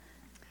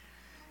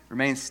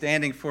Remain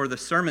standing for the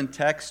sermon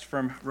text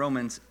from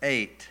Romans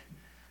 8,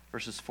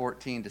 verses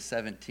 14 to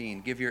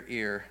 17. Give your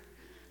ear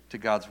to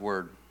God's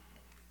word.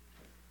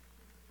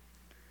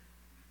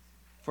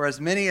 For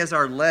as many as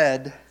are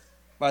led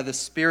by the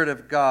Spirit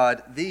of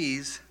God,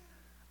 these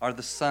are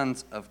the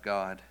sons of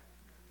God.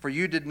 For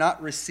you did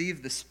not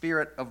receive the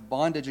spirit of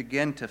bondage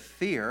again to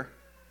fear,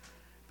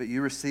 but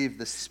you received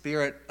the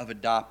spirit of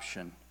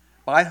adoption,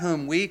 by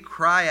whom we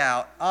cry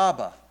out,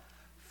 Abba,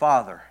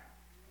 Father.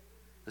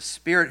 The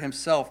Spirit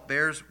himself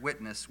bears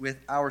witness with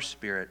our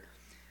spirit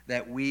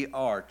that we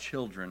are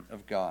children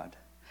of God.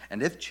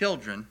 And if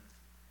children,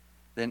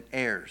 then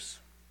heirs,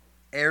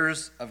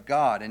 heirs of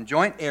God, and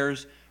joint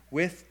heirs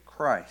with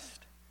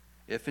Christ,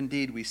 if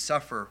indeed we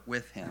suffer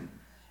with him,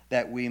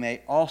 that we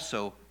may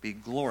also be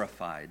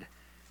glorified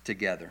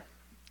together.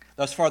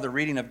 Thus far, the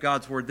reading of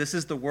God's word. This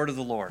is the word of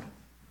the Lord.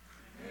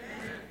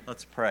 Amen.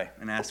 Let's pray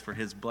and ask for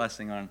his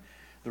blessing on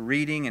the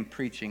reading and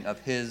preaching of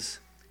his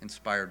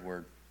inspired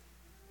word.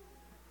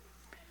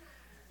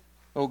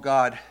 O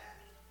God,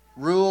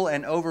 rule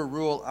and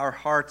overrule our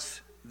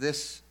hearts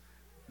this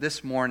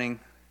morning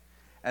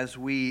as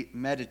we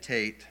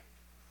meditate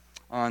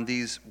on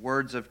these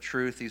words of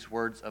truth, these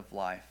words of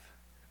life.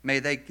 May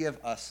they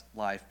give us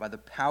life by the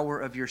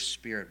power of your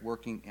Spirit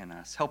working in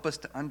us. Help us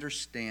to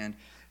understand,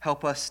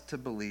 help us to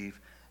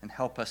believe, and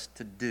help us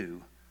to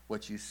do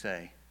what you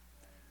say.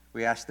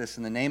 We ask this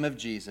in the name of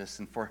Jesus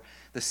and for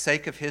the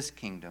sake of his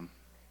kingdom.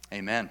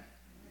 Amen.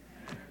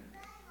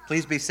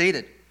 Please be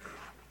seated.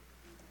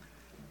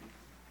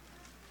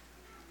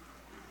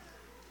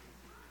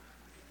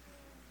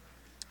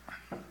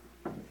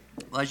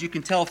 Well, as you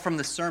can tell from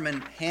the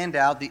sermon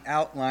handout, the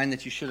outline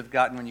that you should have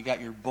gotten when you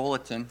got your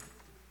bulletin,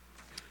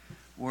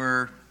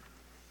 we're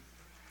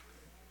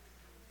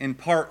in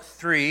part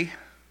 3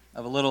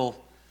 of a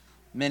little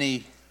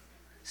mini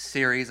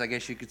series, I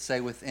guess you could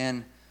say,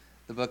 within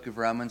the book of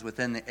Romans,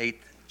 within the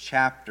 8th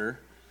chapter.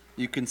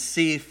 You can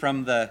see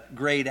from the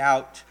grayed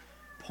out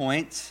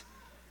points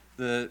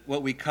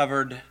what we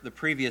covered the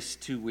previous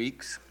 2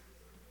 weeks.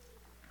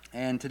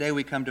 And today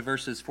we come to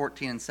verses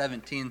 14 and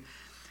 17,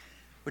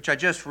 which I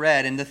just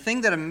read. And the thing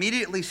that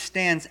immediately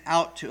stands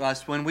out to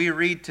us when we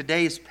read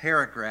today's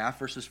paragraph,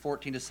 verses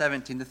 14 to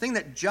 17, the thing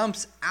that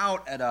jumps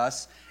out at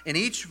us in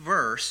each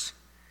verse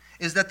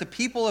is that the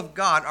people of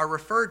God are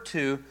referred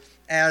to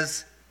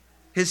as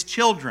his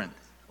children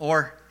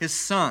or his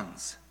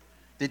sons.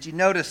 Did you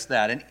notice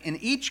that? And in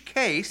each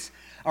case,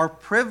 our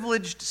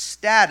privileged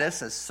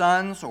status as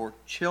sons or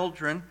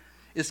children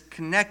is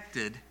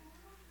connected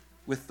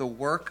with the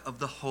work of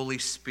the Holy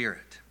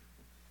Spirit.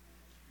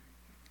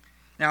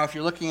 Now, if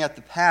you're looking at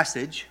the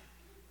passage,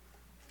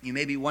 you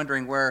may be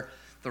wondering where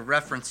the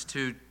reference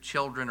to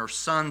children or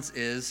sons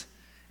is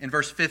in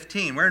verse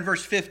 15. Where in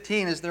verse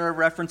 15 is there a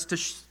reference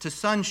to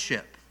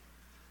sonship?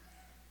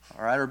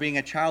 All right, or being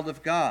a child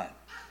of God?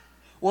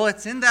 Well,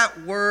 it's in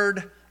that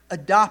word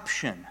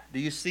adoption. Do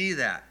you see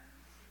that?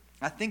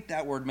 I think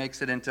that word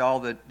makes it into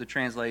all the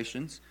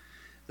translations,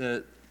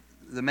 the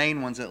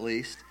main ones at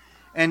least.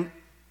 And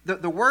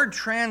the word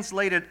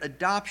translated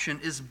adoption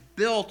is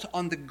built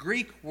on the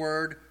Greek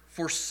word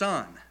for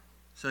son.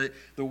 So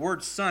the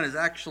word son is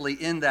actually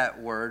in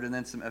that word, and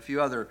then a few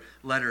other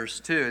letters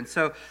too. And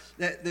so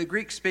the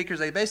Greek speakers,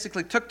 they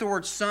basically took the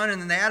word son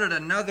and then they added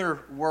another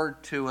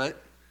word to it,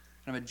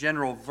 kind of a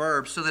general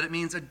verb, so that it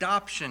means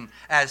adoption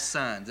as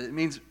sons. It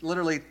means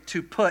literally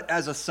to put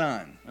as a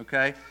son,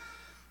 okay?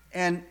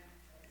 And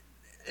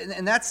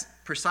that's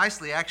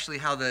precisely actually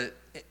how the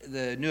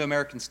New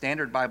American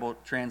Standard Bible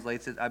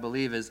translates it, I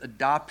believe, is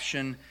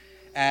adoption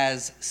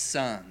as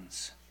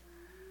sons.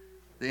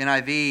 The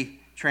NIV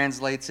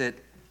translates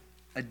it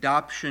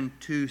adoption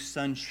to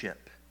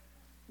sonship,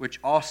 which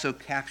also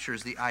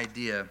captures the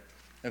idea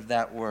of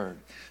that word.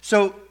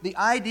 So the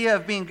idea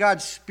of being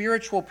God's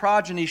spiritual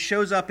progeny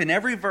shows up in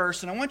every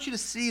verse, and I want you to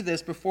see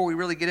this before we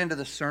really get into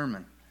the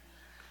sermon.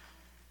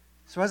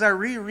 So as I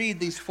reread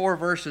these 4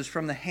 verses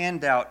from the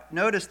handout,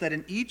 notice that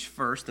in each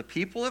verse, the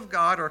people of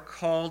God are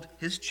called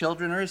his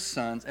children or his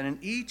sons, and in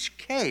each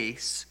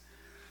case,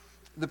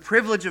 the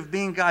privilege of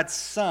being God's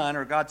son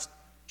or God's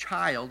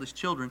child, his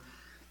children,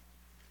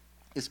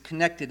 is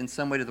connected in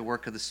some way to the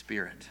work of the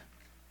Spirit.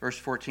 Verse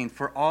 14,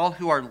 for all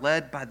who are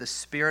led by the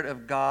Spirit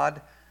of God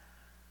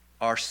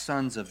are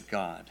sons of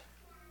God.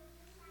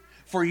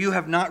 For you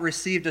have not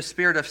received a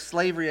spirit of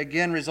slavery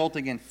again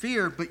resulting in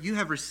fear, but you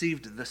have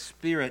received the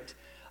spirit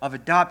of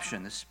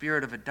adoption, the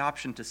spirit of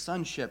adoption to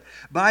sonship,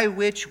 by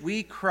which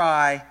we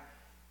cry,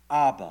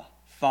 Abba,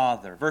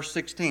 Father. Verse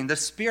 16, the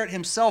Spirit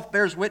himself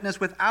bears witness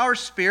with our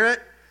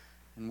spirit.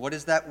 And what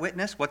is that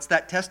witness? What's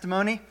that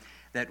testimony?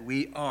 That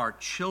we are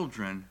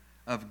children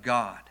of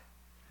God.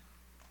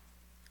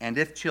 And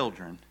if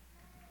children,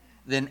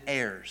 then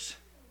heirs.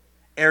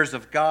 Heirs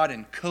of God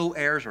and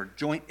co-heirs or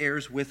joint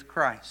heirs with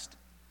Christ.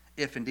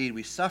 If indeed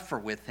we suffer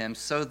with him,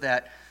 so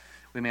that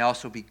we may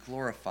also be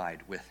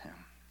glorified with him.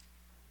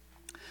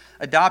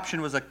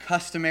 Adoption was a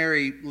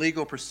customary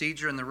legal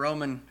procedure in the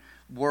Roman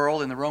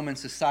world, in the Roman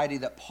society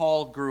that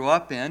Paul grew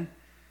up in.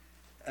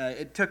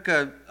 It took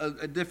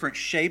a different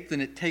shape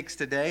than it takes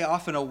today.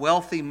 Often a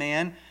wealthy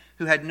man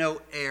who had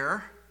no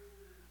heir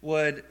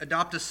would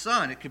adopt a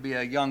son. It could be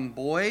a young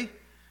boy,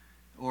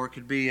 or it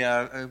could be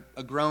a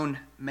grown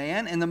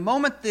man. And the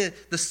moment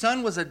the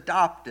son was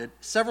adopted,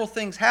 several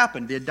things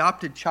happened. The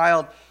adopted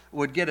child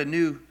would get a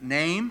new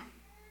name,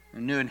 a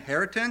new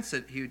inheritance.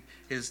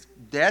 His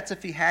debts,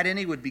 if he had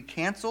any, would be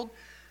canceled.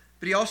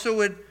 But he also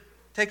would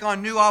take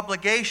on new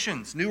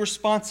obligations, new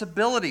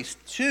responsibilities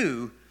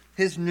to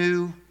his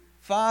new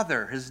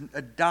father, his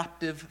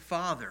adoptive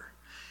father.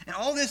 And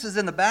all this is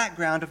in the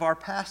background of our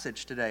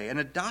passage today.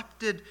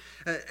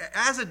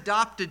 As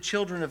adopted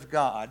children of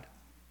God,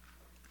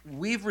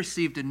 we've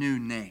received a new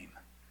name.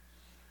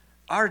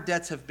 Our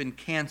debts have been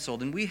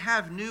canceled, and we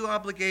have new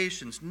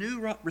obligations,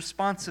 new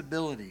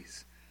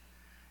responsibilities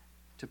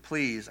to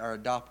please our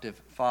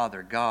adoptive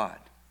Father, God.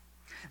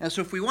 And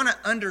so if we want to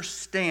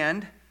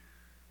understand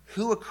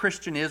who a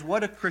Christian is,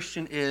 what a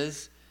Christian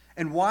is,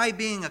 and why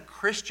being a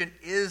Christian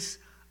is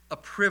a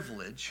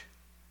privilege,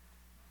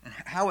 and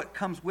how it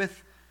comes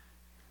with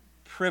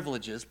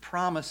privileges,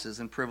 promises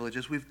and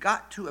privileges, we've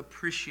got to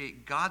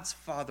appreciate God's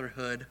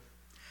fatherhood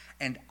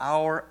and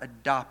our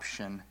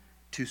adoption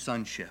to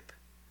sonship.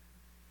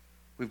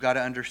 We've got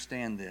to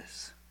understand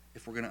this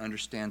if we're going to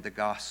understand the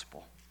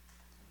gospel.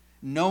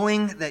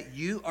 Knowing that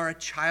you are a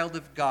child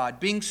of God,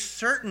 being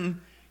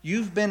certain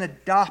you've been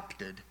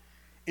adopted,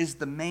 is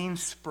the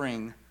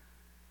mainspring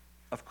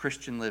of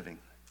Christian living,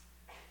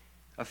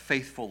 of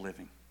faithful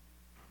living.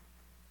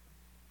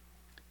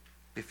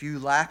 If you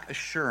lack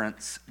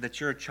assurance that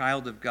you're a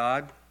child of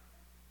God,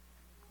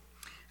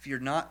 if you're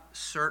not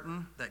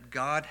certain that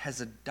God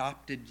has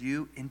adopted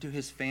you into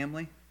his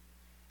family,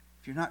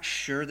 if you're not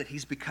sure that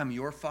he's become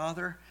your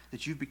father,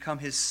 that you've become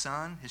his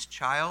son, his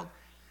child,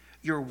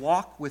 your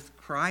walk with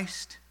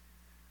Christ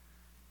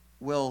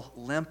will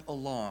limp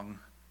along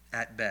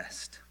at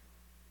best.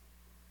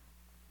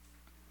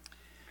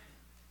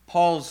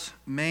 Paul's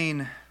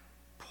main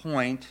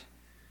point,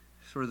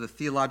 sort of the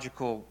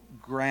theological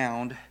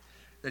ground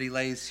that he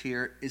lays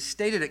here, is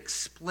stated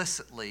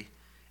explicitly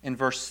in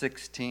verse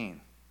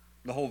 16.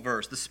 The whole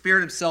verse. The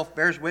Spirit himself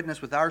bears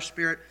witness with our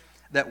spirit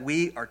that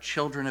we are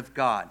children of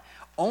God.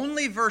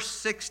 Only verse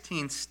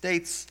 16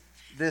 states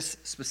this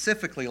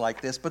specifically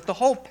like this, but the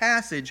whole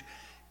passage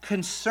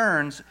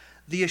concerns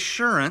the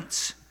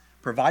assurance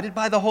provided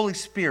by the Holy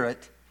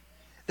Spirit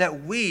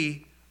that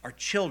we are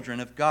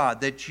children of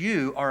God, that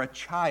you are a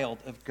child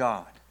of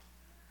God.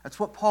 That's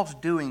what Paul's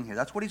doing here.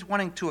 That's what he's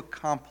wanting to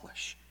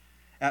accomplish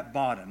at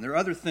bottom. There are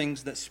other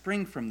things that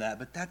spring from that,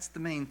 but that's the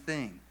main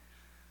thing.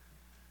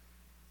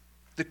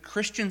 The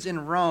Christians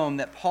in Rome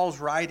that Paul's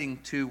writing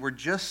to were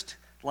just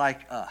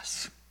like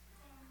us.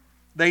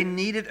 They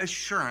needed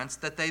assurance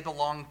that they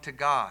belonged to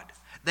God.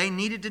 They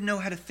needed to know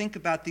how to think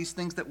about these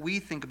things that we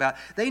think about.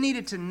 They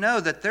needed to know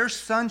that their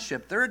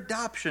sonship, their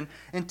adoption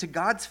into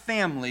God's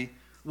family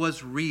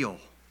was real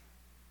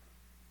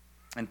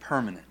and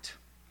permanent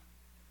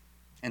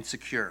and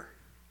secure.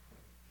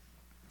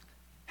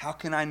 How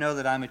can I know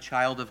that I'm a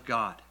child of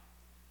God?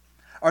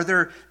 Are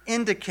there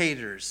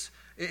indicators?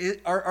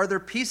 Are there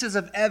pieces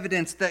of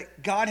evidence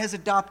that God has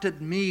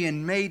adopted me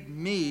and made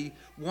me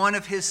one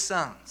of his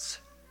sons?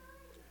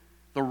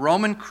 The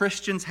Roman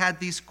Christians had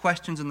these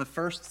questions in the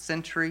first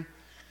century.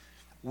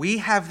 We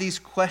have these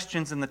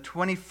questions in the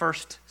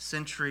 21st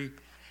century,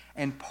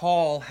 and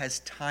Paul has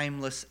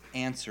timeless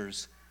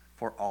answers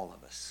for all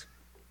of us.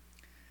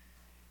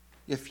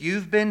 If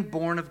you've been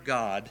born of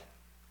God,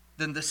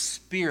 then the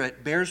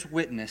Spirit bears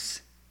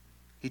witness.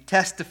 He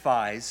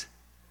testifies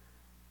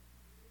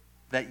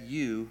that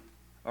you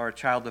are a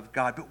child of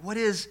God. But what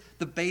is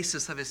the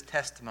basis of his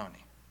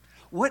testimony?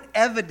 What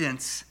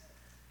evidence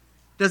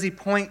does he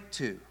point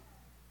to?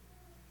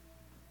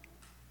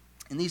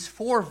 In these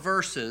 4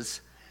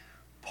 verses,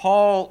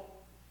 Paul,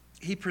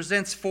 he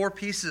presents 4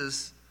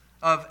 pieces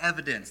of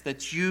evidence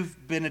that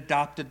you've been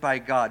adopted by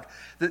God.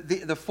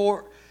 The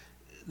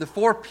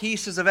four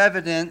pieces of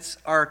evidence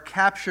are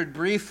captured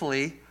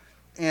briefly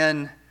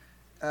in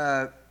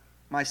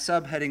my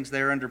subheadings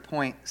there under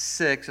point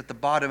 6 at the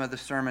bottom of the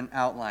sermon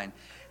outline.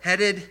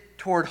 Headed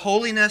toward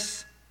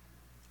holiness,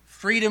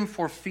 freedom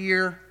for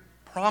fear,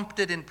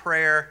 prompted in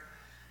prayer,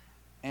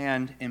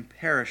 and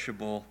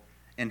imperishable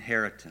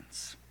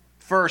inheritance.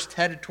 First,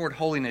 headed toward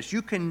holiness.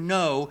 You can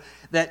know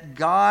that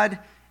God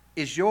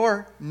is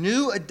your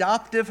new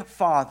adoptive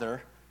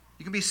father.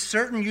 You can be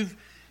certain you've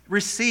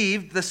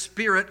received the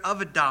spirit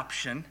of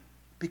adoption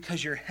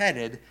because you're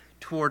headed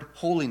toward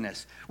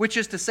holiness, which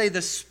is to say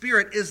the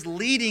Spirit is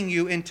leading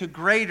you into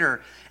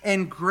greater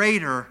and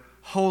greater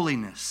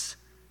holiness,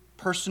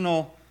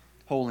 personal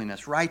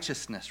holiness,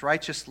 righteousness,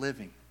 righteous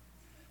living.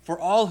 For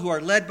all who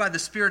are led by the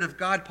Spirit of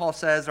God, Paul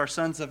says, are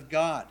sons of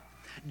God.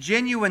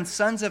 Genuine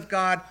sons of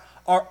God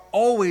are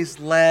always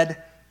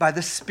led by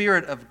the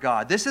Spirit of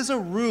God. This is a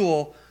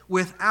rule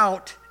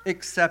without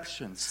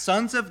exceptions.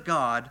 Sons of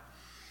God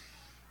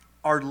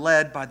are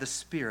led by the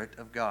Spirit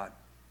of God.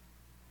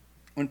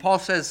 When Paul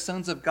says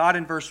sons of God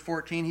in verse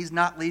 14, he's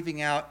not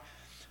leaving out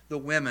the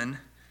women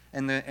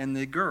and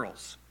the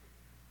girls.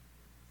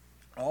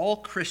 All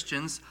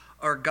Christians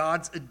are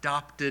God's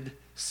adopted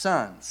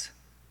sons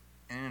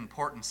in an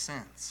important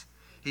sense.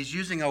 He's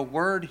using a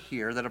word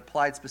here that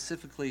applied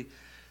specifically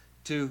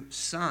to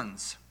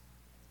sons,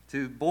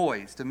 to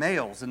boys, to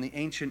males in the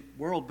ancient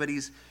world, but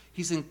he's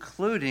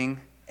including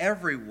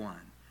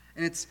everyone.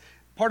 And it's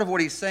part of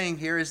what he's saying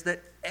here is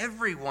that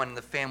everyone in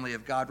the family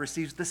of God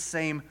receives the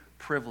same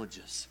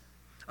privileges.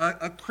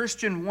 A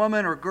Christian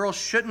woman or girl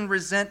shouldn't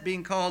resent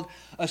being called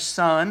a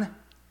son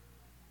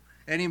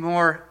any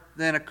more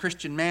than a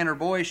Christian man or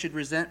boy should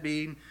resent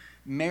being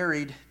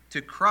married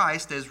to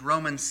Christ, as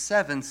Romans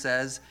 7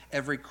 says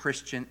every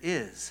Christian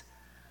is.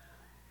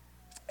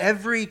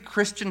 Every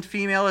Christian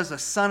female is a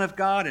son of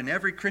God, and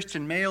every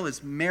Christian male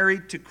is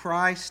married to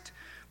Christ.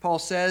 Paul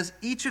says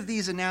each of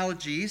these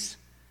analogies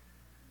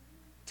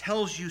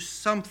tells you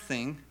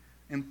something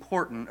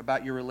important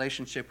about your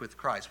relationship with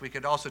Christ. We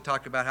could also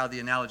talk about how the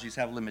analogies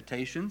have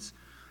limitations.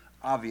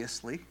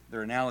 Obviously,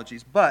 they're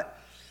analogies, but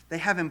they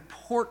have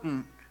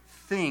important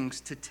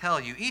things to tell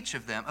you, each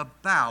of them,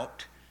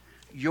 about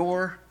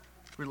your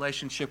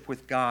relationship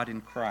with God in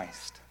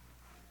Christ.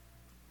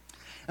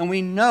 And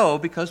we know,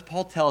 because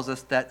Paul tells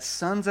us, that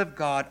sons of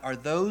God are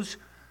those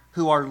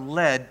who are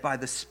led by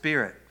the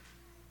Spirit.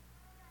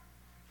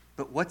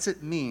 But what's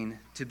it mean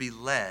to be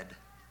led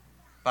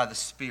by the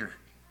Spirit?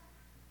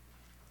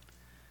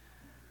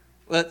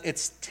 Well,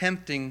 it's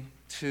tempting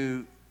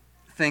to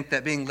think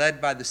that being led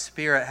by the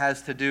Spirit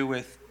has to do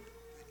with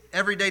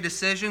everyday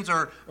decisions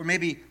or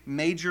maybe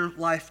major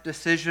life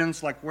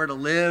decisions like where to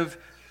live,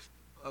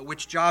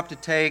 which job to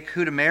take,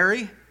 who to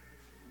marry,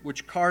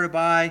 which car to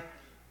buy,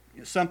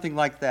 something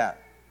like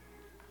that.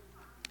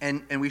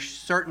 And we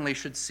certainly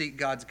should seek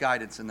God's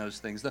guidance in those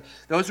things.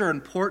 Those are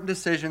important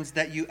decisions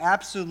that you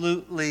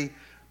absolutely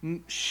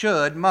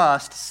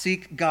must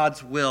seek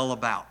God's will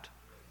about.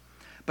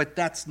 But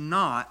that's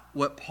not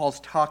what Paul's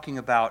talking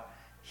about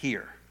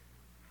here.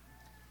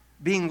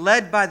 Being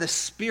led by the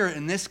Spirit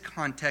in this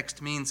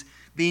context means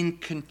being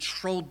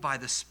controlled by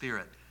the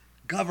Spirit,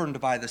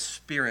 governed by the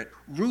Spirit,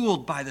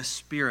 ruled by the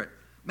Spirit,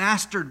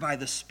 mastered by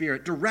the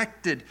Spirit,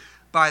 directed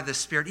by the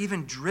Spirit,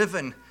 even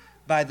driven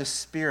by the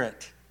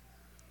Spirit.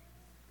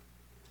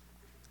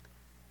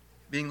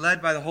 Being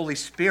led by the Holy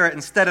Spirit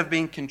instead of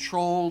being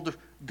controlled,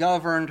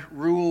 governed,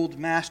 ruled,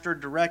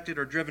 mastered, directed,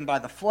 or driven by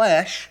the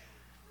flesh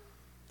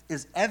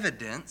is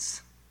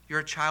evidence you're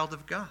a child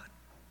of God.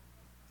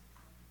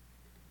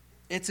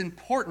 It's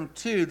important,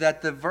 too,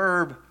 that the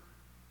verb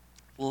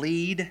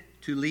lead,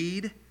 to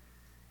lead,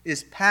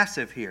 is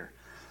passive here.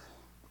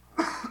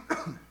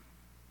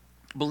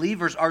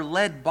 Believers are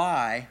led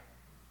by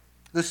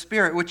the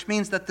Spirit, which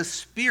means that the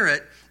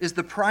Spirit is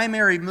the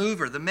primary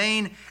mover, the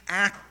main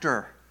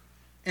actor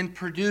in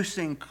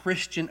producing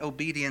Christian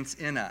obedience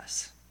in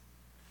us.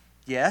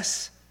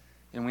 Yes,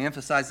 and we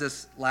emphasized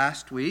this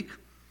last week,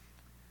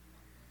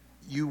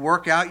 you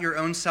work out your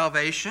own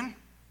salvation,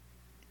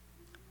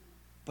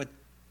 but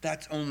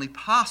that's only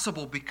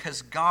possible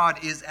because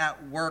God is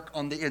at work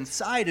on the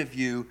inside of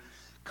you,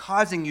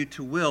 causing you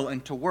to will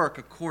and to work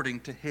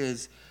according to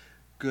His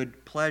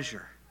good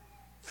pleasure.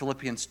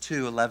 Philippians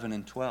 2:11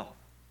 and 12.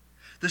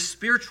 The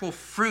spiritual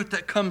fruit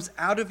that comes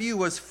out of you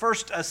was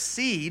first a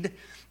seed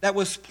that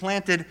was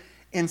planted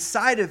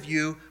inside of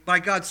you by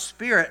God's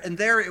Spirit, and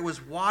there it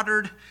was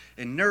watered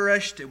and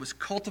nourished. It was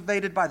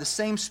cultivated by the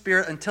same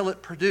Spirit until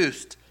it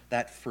produced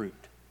that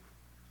fruit.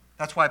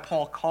 That's why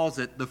Paul calls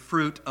it the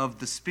fruit of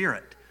the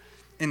Spirit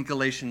in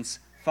Galatians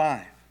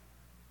 5.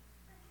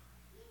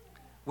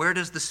 Where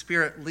does the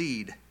Spirit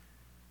lead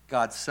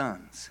God's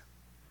sons?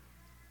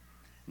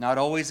 Not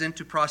always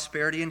into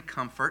prosperity and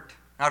comfort,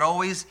 not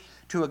always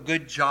to a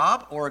good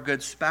job or a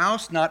good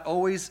spouse, not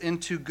always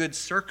into good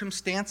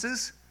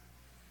circumstances,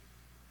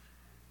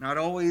 not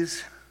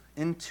always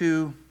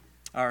into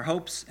our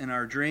hopes and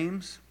our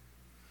dreams,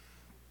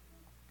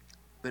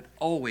 but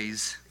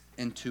always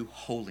into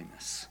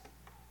holiness.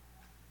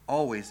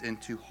 Always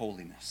into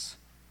holiness.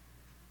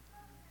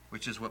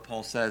 Which is what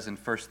Paul says in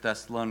 1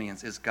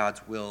 Thessalonians is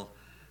God's will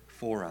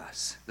for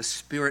us. The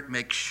Spirit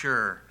makes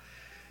sure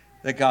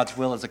that God's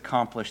will is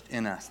accomplished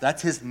in us.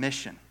 That's His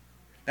mission.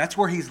 That's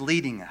where He's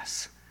leading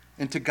us,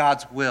 into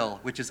God's will,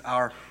 which is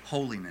our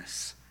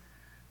holiness.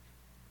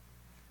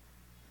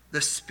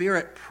 The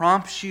Spirit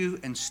prompts you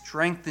and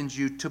strengthens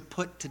you to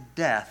put to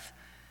death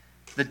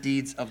the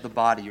deeds of the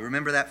body. You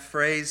remember that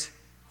phrase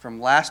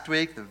from last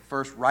week, the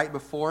verse right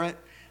before it?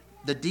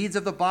 The deeds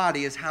of the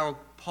body is how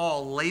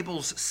Paul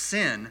labels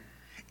sin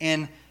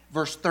in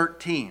verse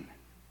 13.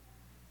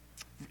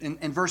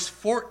 And verse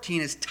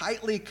 14 is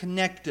tightly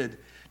connected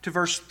to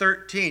verse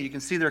 13. You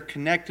can see they're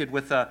connected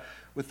with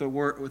the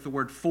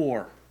word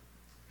for.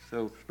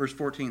 So verse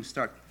 14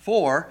 starts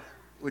for,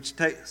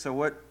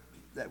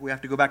 we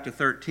have to go back to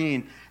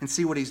 13 and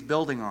see what he's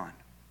building on.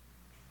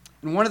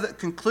 And one of the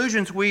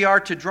conclusions we are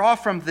to draw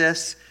from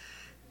this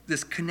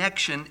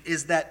connection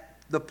is that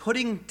the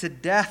putting to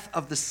death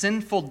of the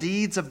sinful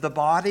deeds of the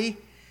body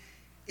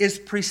is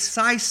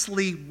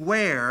precisely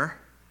where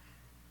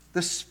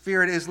the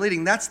Spirit is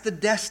leading. That's the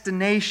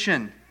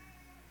destination.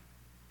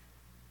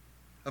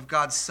 of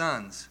God's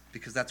sons,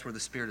 because that's where the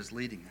Spirit is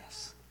leading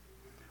us.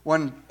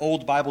 One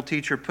old Bible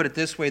teacher put it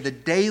this way: the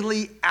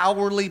daily,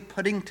 hourly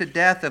putting to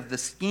death of the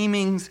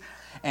schemings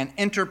and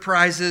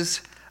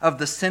enterprises of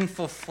the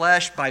sinful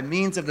flesh by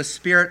means of the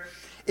Spirit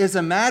is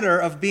a matter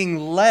of being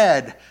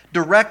led,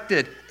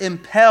 directed,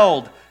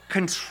 impelled,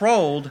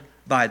 controlled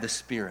by the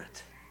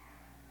Spirit.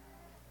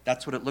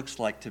 That's what it looks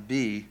like to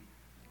be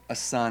a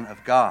son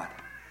of God.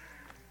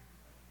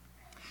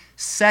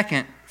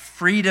 Second,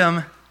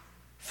 freedom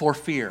for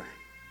fear.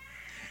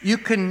 You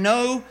can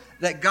know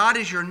that God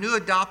is your new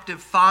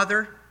adoptive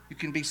father. You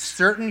can be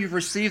certain you've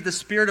received the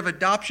spirit of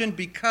adoption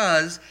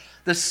because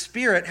the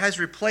Spirit has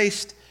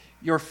replaced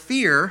your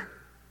fear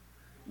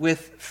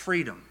with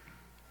freedom.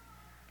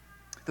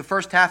 The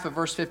first half of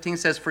verse 15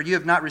 says, "For you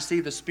have not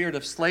received a spirit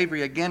of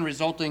slavery," again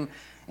resulting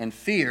in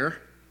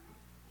fear,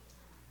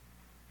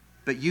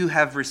 "but you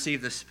have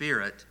received the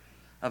spirit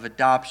of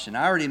adoption."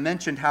 I already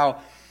mentioned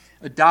how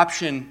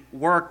adoption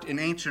worked in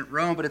ancient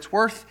Rome, but it's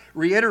worth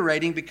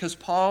reiterating because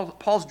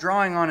Paul's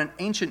drawing on an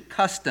ancient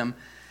custom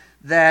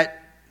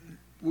that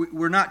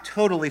we're not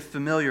totally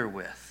familiar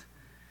with.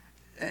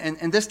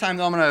 And this time,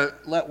 though, I'm going to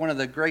let one of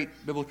the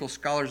great biblical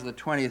scholars of the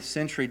 20th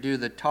century do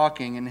the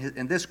talking.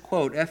 And this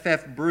quote,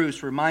 F.F.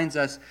 Bruce, reminds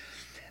us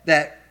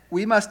that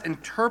we must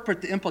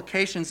interpret the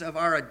implications of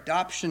our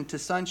adoption to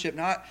sonship,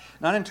 not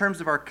in terms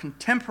of our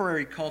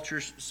contemporary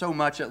cultures so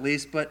much at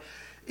least, but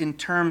in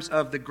terms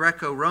of the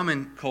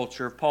Greco-Roman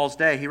culture of Paul's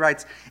day. He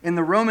writes, "In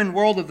the Roman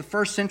world of the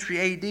 1st century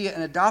A.D.,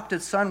 an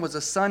adopted son was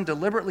a son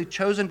deliberately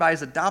chosen by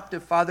his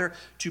adoptive father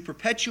to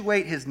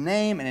perpetuate his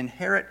name and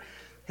inherit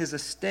his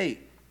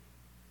estate.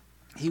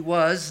 He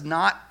was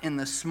not in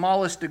the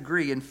smallest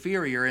degree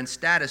inferior in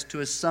status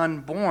to a son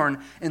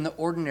born in the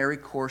ordinary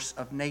course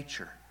of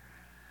nature.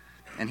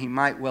 And he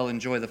might well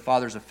enjoy the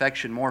father's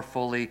affection more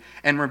fully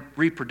and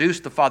reproduce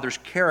the father's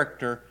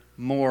character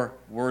more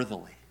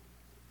worthily."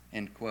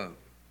 End quote.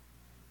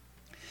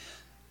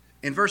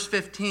 In verse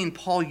 15,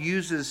 Paul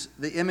uses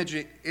the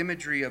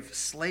imagery of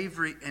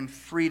slavery and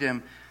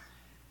freedom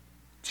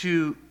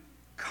to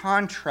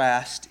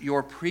contrast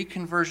your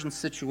pre-conversion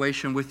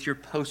situation with your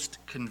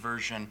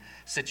post-conversion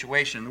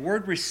situation. The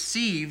word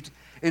 "received"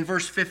 in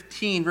verse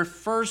 15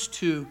 refers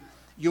to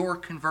your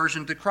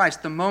conversion to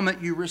Christ. The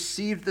moment you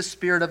received the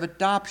spirit of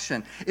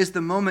adoption is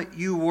the moment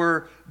you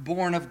were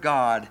born of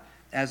God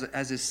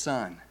as his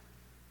son.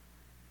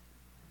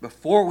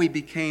 Before we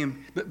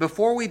become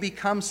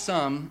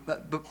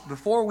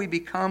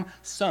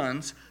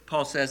sons,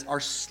 Paul says, our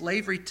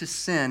slavery to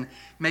sin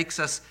makes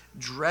us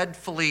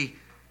dreadfully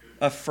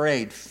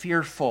afraid,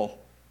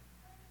 fearful,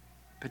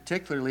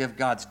 particularly of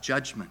God's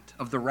judgment,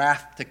 of the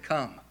wrath to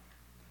come.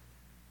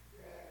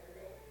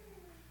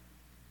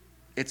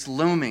 It's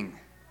looming.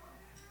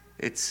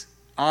 It's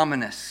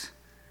ominous.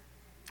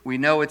 We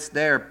know it's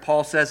there.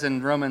 Paul says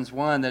in Romans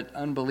 1 that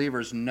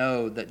unbelievers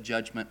know that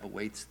judgment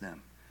awaits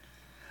them.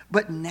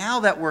 But now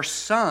that we're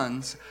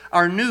sons,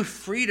 our new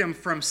freedom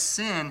from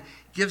sin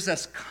gives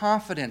us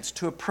confidence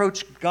to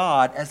approach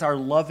God as our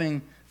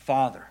loving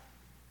Father.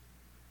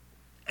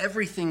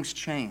 Everything's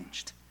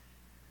changed.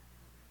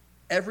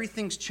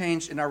 Everything's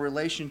changed in our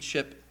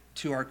relationship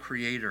to our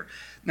Creator.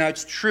 Now,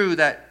 it's true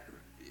that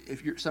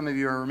some of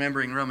you are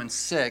remembering Romans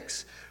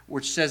 6,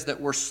 which says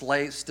that we're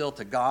slaves still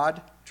to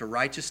God, to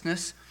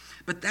righteousness.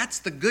 But that's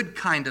the good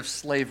kind of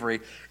slavery,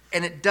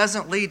 and it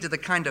doesn't lead to the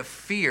kind of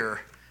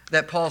fear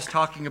that Paul's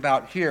talking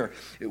about here.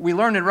 We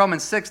learned in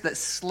Romans 6 that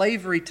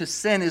slavery to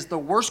sin is the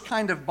worst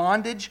kind of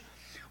bondage,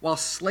 while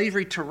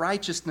slavery to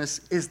righteousness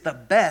is the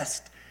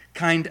best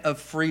kind of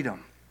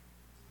freedom.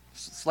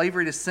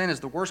 Slavery to sin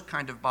is the worst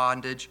kind of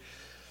bondage.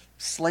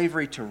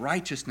 Slavery to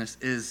righteousness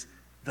is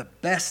the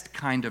best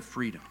kind of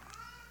freedom.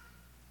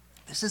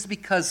 This is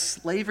because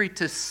slavery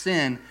to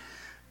sin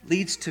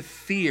leads to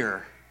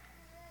fear,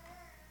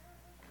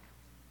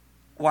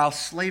 while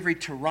slavery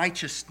to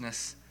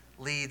righteousness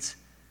leads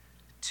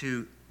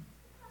to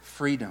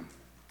freedom,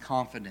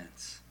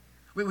 confidence.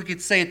 We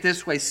could say it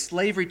this way: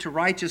 slavery to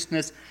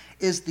righteousness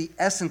is the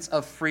essence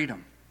of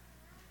freedom.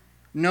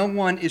 No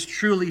one is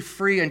truly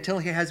free until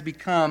he has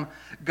become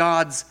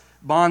God's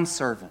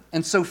bondservant.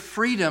 And so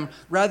freedom,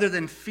 rather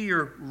than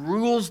fear,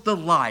 rules the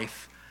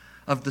life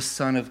of the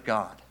Son of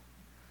God.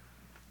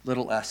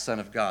 Little s, Son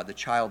of God, the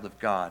child of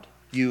God,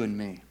 you and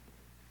me.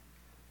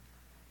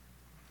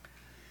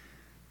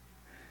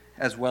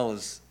 As well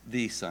as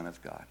the Son of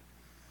God.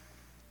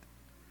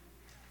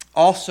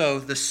 Also,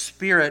 the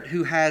Spirit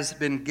who has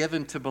been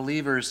given to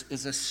believers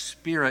is a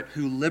Spirit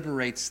who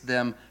liberates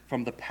them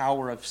from the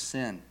power of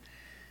sin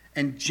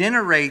and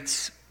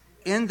generates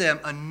in them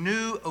a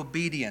new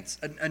obedience,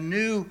 a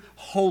new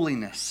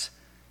holiness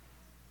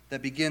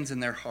that begins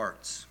in their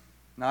hearts.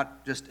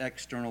 Not just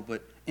external,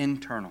 but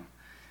internal.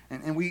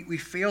 And we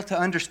fail to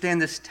understand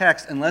this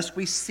text unless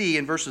we see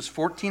in verses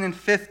 14 and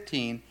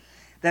 15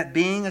 that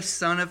being a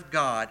son of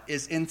God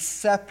is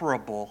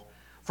inseparable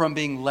from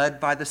being led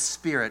by the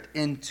Spirit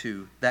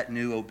into that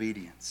new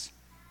obedience,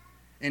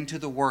 into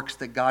the works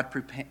that God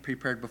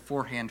prepared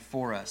beforehand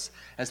for us,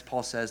 as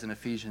Paul says in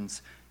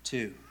Ephesians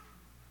 2.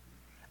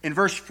 In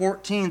verse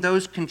 14,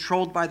 those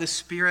controlled by the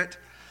Spirit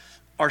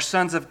are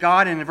sons of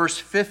God. And in verse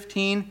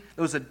 15,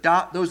 those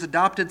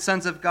adopted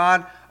sons of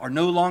God are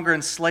no longer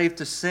enslaved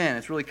to sin.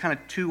 It's really kind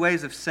of two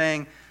ways of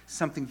saying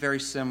something very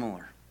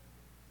similar.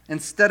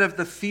 Instead of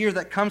the fear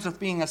that comes with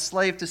being a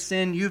slave to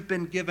sin, you've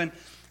been given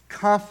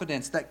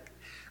confidence,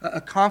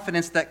 a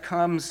confidence that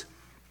comes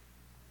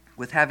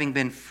with having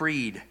been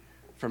freed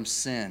from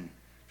sin,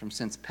 from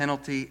sin's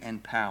penalty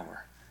and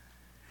power.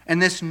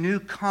 And this new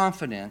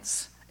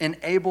confidence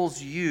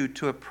enables you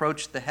to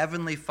approach the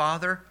Heavenly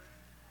Father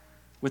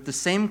with the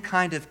same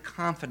kind of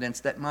confidence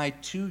that my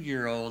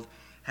 2-year-old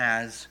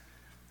has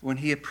when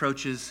he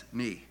approaches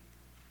me.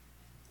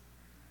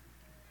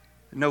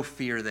 No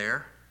fear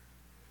there.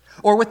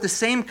 Or with the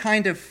same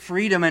kind of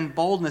freedom and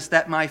boldness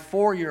that my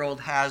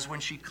 4-year-old has when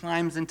she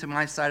climbs into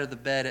my side of the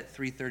bed at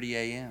 3:30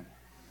 a.m.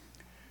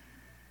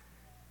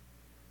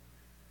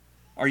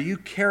 Are you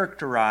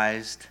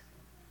characterized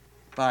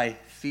by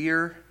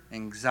fear,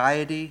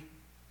 anxiety,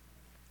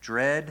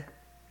 dread,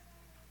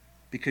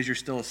 because you're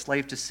still a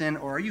slave to sin?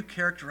 Or are you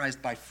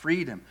characterized by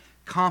freedom,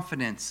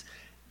 confidence,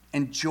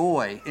 and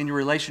joy in your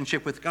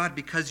relationship with God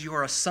because you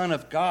are a son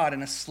of God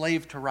and a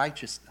slave to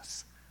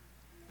righteousness?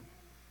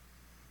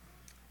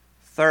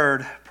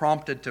 Third,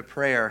 prompted to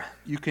prayer,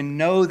 you can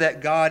know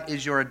that God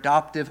is your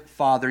adoptive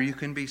father. You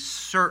can be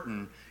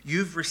certain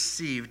you've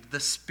received the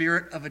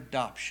spirit of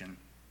adoption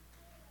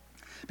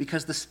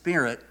because the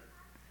Spirit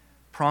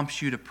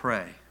prompts you to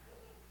pray,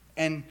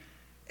 and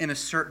in a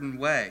certain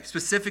way.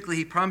 Specifically,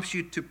 he prompts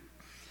you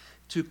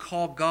to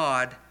call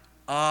God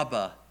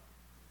Abba,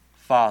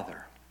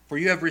 Father. For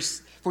you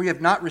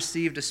have not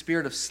received a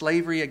spirit of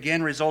slavery,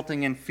 again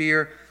resulting in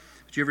fear,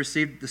 but you have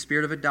received the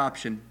spirit of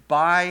adoption,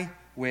 by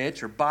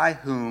which, or by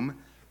whom,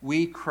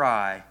 we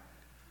cry,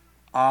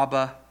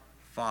 Abba,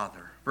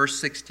 Father. Verse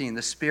 16,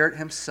 the Spirit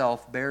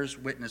himself bears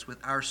witness with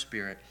our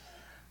spirit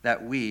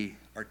that we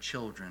are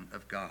children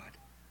of God.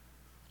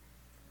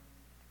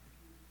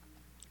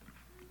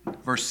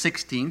 Verse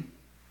 16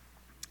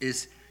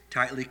 is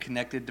tightly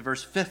connected to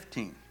verse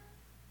 15.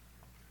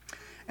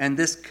 And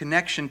this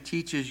connection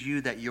teaches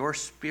you that your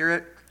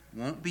spirit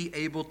won't be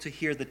able to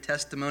hear the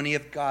testimony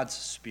of God's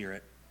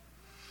Spirit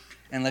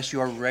unless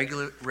you are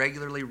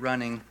regularly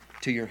running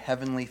to your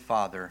Heavenly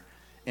Father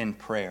in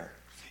prayer.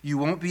 You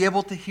won't be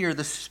able to hear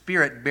the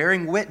Spirit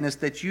bearing witness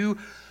that you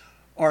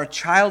are a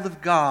child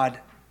of God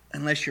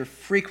unless you're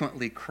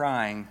frequently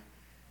crying,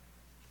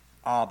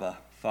 Abba,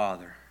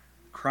 Father,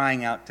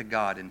 crying out to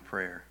God in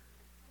prayer.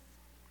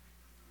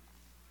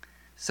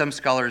 Some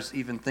scholars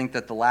even think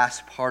that the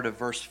last part of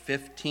verse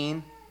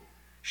 15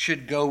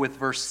 should go with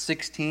verse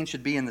 16,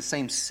 should be in the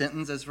same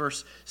sentence as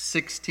verse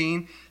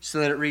 16, so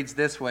that it reads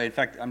this way. In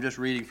fact, I'm just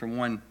reading from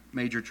one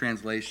major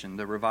translation,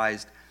 the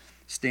Revised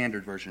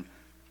Standard Version.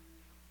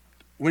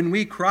 When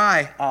we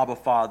cry, Abba,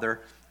 Father,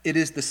 it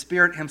is the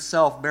Spirit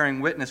himself bearing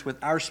witness with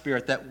our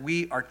spirit that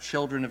we are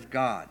children of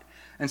God.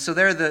 And so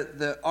there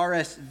the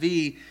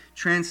RSV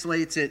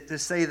translates it to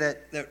say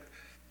that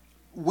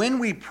when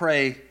we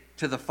pray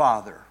to the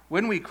Father,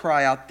 when we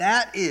cry out,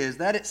 that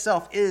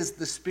itself is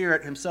the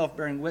Spirit himself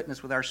bearing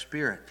witness with our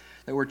spirit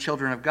that we're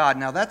children of God.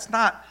 Now that's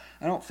not,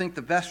 I don't think,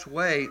 the best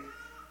way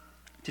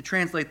to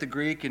translate the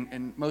Greek,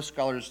 and most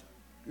scholars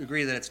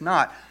agree that it's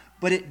not,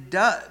 but it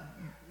does.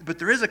 But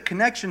there is a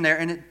connection there,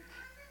 and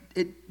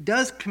it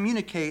does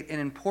communicate an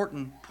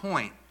important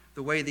point,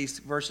 the way these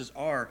verses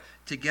are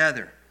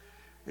together.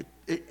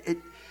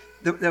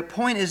 The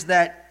point is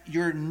that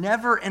you're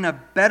never in a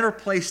better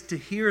place to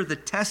hear the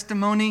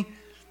testimony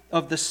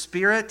of the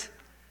Spirit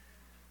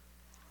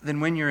than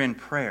when you're in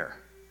prayer,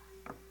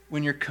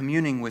 when you're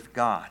communing with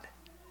God,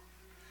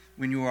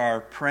 when you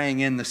are praying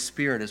in the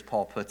Spirit, as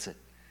Paul puts it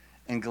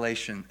in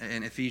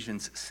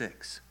Ephesians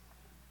 6.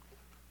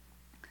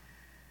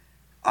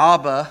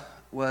 Abba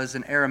was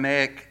an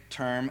Aramaic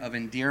term of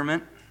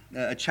endearment.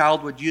 A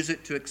child would use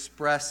it to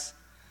express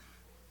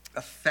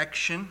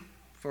affection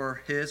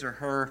for his or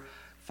her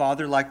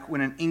father, like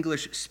when an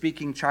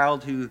English-speaking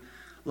child who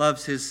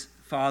loves his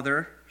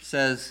father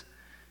says,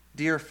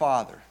 "Dear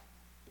Father."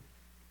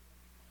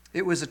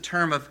 It was a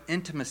term of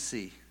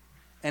intimacy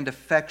and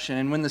affection.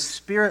 And when the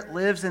Spirit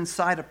lives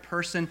inside a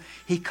person,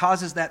 he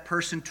causes that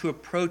person to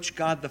approach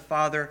God the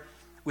Father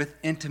with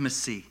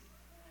intimacy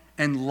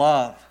and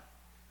love,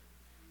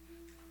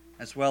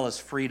 as well as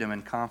freedom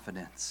and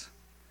confidence.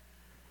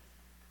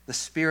 The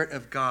Spirit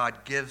of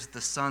God gives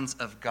the sons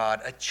of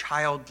God a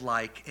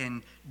childlike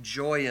and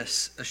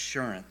joyous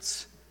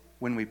assurance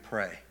when we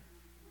pray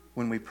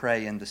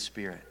in the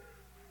Spirit.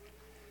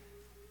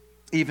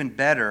 Even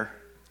better,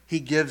 he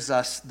gives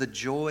us the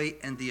joy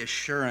and the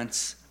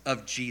assurance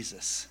of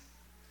Jesus.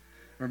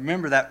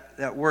 Remember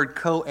that word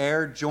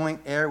co-heir,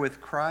 joint heir with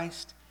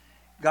Christ?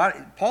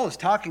 Paul is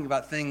talking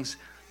about things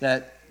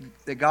that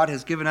God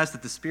has given us,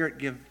 that the Spirit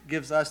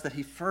gives us, that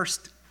he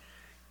first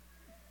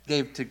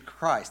gave to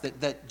Christ,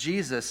 that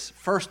Jesus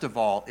first of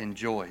all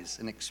enjoys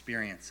and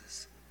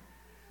experiences.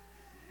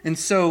 And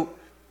so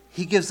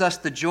he gives us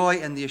the joy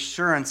and the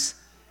assurance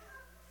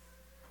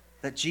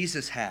that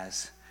Jesus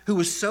has, who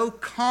was so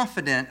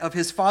confident of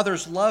his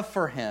Father's love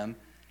for him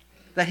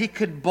that he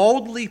could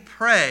boldly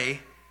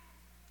pray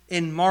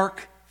in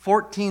Mark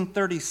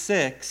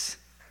 14:36,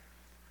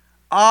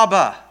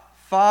 Abba,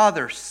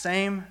 Father,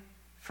 same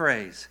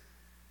phrase.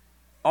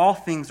 All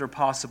things are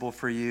possible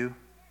for you.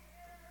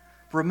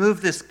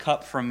 Remove this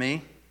cup from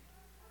me.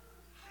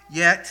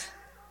 Yet,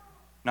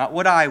 not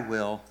what I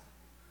will,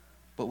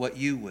 but what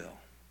you will.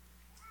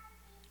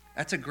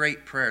 That's a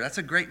great prayer. That's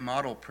a great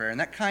model prayer. And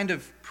that kind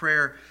of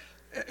prayer,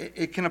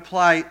 it can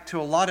apply to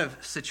a lot of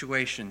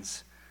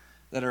situations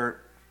that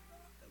are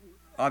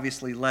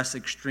obviously less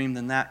extreme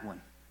than that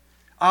one.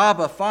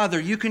 Abba, Father,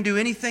 you can do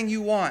anything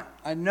you want.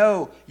 I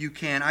know you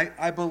can.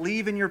 I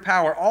believe in your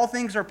power. All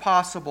things are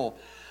possible.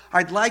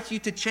 I'd like you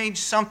to change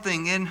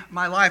something in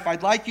my life.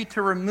 I'd like you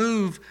to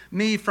remove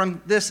me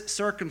from this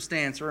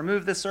circumstance, or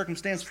remove this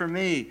circumstance from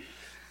me.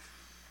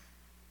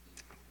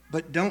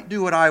 But don't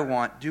do what I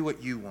want. Do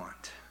what you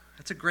want.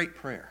 That's a great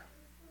prayer.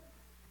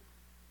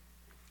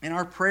 In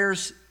our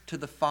prayers to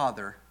the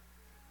Father,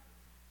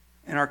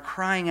 and our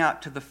crying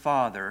out to the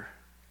Father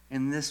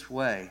in this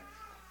way,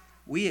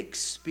 we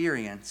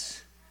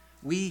experience,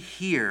 we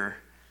hear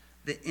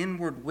the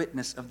inward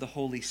witness of the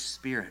Holy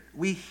Spirit.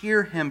 We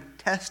hear him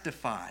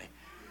testify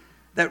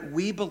that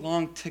we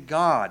belong to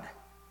God.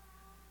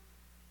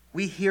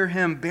 We hear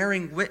him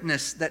bearing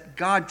witness that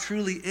God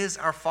truly is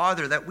our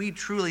Father, that we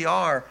truly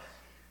are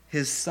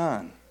his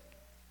sons.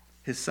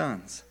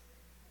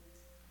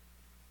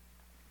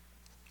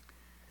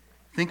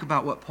 Think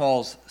about what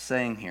Paul's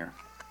saying here.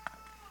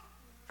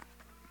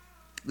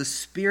 The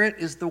Spirit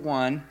is the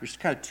one, there's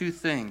kind of two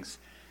things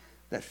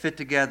that fit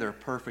together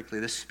perfectly.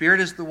 The Spirit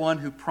is the one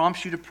who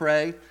prompts you to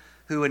pray,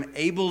 who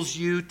enables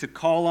you to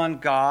call on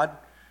God,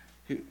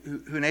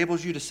 who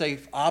enables you to say,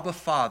 Abba,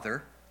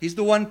 Father. He's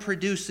the one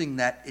producing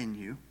that in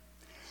you.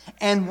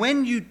 And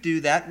when you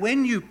do that,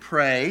 when you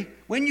pray,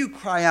 when you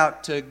cry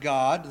out to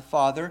God, the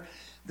Father,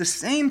 the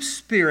same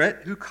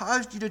Spirit who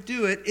caused you to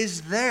do it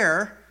is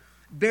there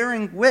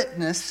bearing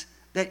witness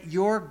that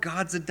you're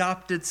God's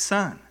adopted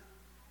son.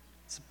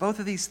 So both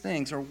of these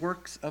things are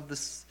works of the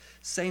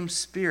same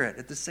Spirit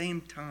at the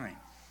same time.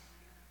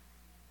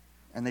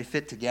 And they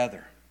fit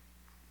together.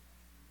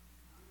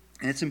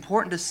 And it's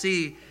important to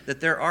see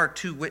that there are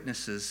two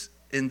witnesses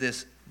in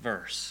this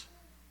verse.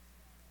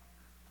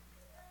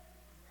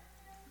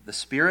 The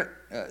Spirit,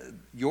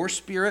 your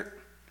Spirit,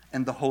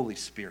 and the Holy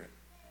Spirit.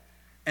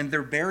 And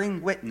they're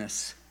bearing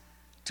witness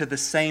to the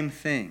same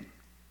thing.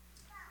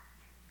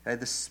 Okay,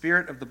 the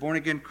Spirit of the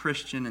born-again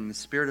Christian and the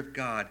Spirit of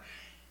God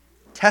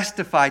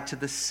testify to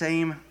the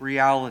same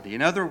reality.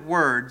 In other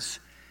words,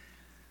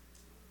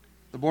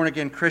 the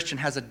born-again Christian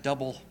has a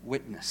double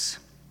witness.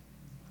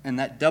 And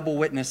that double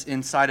witness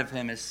inside of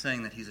him is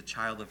saying that he's a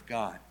child of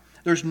God.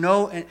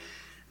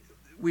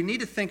 We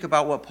need to think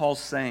about what Paul's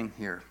saying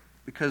here,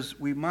 because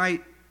we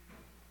might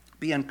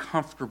be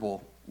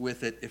uncomfortable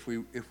with it if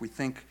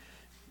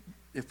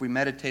we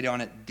meditate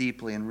on it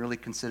deeply and really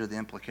consider the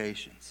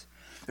implications.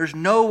 There's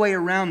no way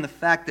around the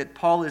fact that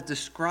Paul is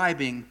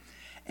describing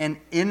an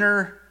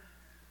inner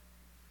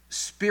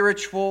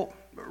spiritual,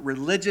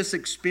 religious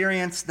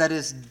experience that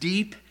is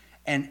deep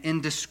and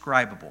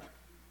indescribable.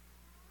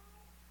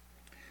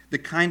 The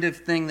kind of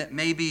thing that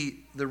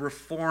maybe the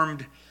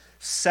Reformed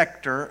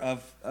sector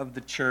of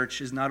the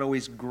church is not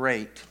always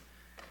great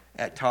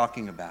at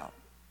talking about,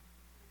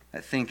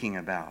 at thinking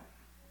about.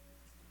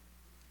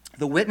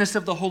 The witness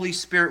of the Holy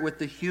Spirit with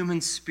the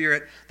human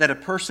spirit that a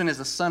person is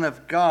a son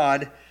of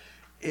God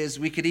is,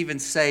 we could even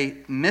say,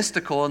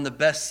 mystical in the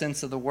best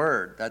sense of the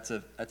word. That's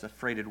a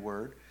freighted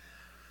word.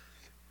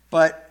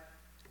 But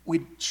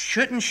we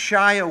shouldn't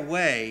shy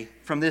away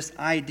from this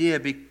idea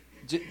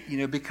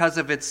because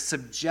of its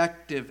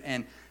subjective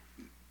and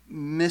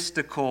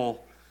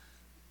mystical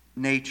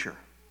nature.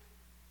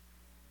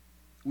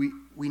 We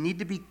need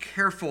to be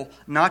careful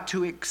not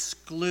to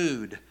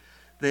exclude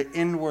the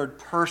inward,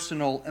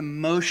 personal,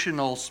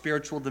 emotional,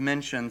 spiritual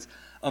dimensions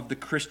of the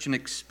Christian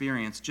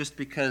experience just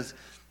because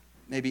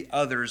maybe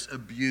others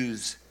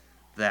abuse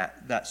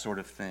that sort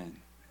of thing,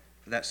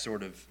 that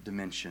sort of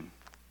dimension.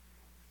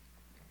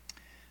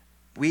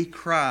 We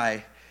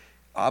cry,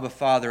 Abba,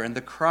 Father, and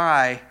the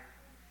cry,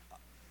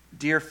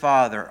 Dear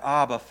Father,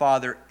 Abba,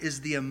 Father,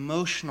 is the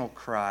emotional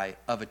cry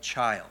of a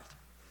child.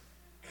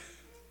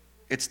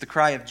 It's the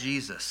cry of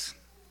Jesus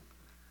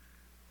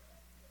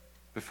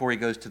before he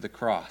goes to the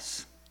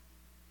cross,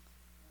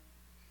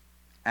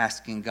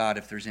 asking God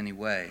if there's any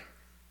way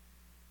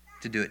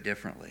to do it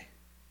differently.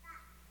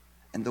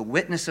 And the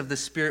witness of the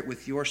Spirit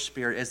with your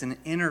spirit is an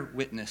inner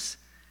witness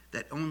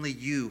that only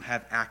you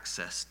have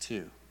access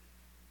to.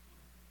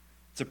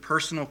 It's a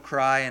personal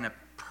cry and a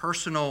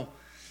personal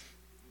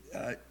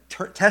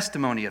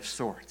testimony of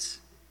sorts.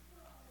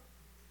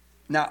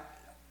 Now,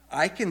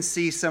 I can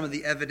see some of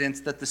the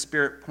evidence that the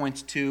Spirit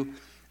points to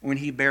when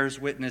he bears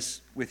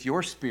witness with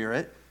your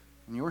spirit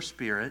and your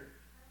spirit.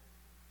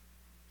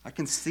 I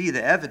can see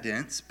the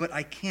evidence, but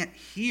I can't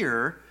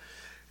hear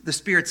the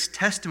Spirit's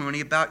testimony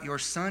about your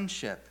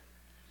sonship.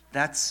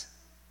 That's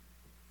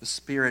the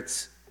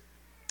Spirit's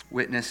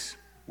witness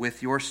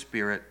with your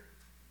spirit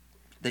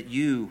that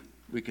you,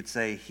 we could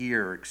say,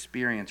 hear,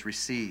 experience,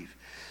 receive.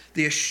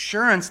 The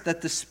assurance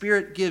that the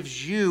Spirit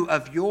gives you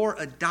of your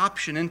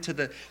adoption into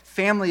the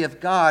family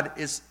of God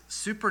is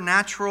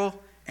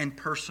supernatural and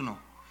personal.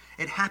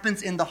 It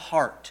happens in the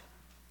heart,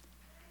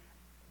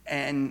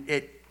 and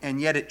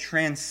yet it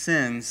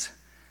transcends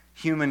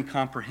human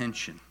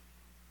comprehension.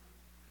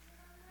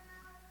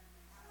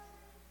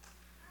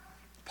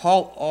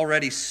 Paul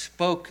already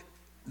spoke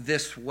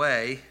this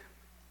way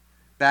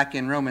back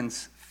in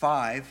Romans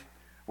 5,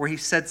 where he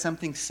said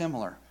something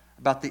similar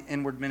about the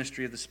inward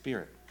ministry of the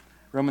Spirit.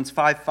 Romans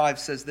 5:5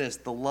 says this,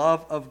 "The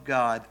love of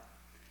God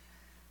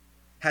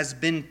has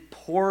been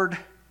poured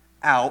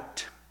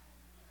out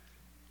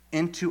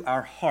into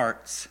our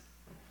hearts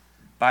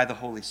by the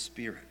Holy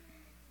Spirit."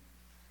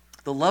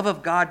 The love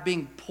of God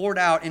being poured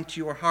out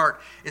into your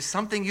heart is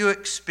something you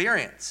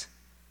experience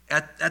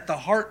at the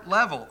heart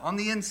level, on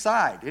the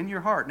inside, in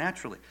your heart,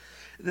 naturally.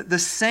 The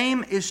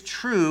same is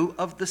true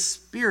of the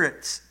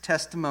Spirit's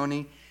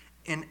testimony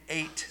in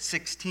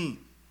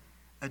 8:16.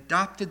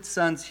 Adopted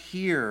sons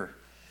hear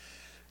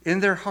in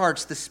their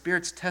hearts the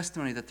Spirit's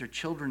testimony that they're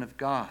children of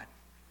God.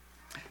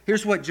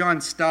 Here's what John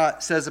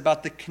Stott says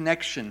about the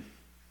connection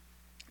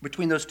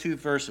between those two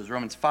verses,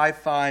 Romans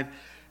 5:5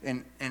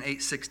 and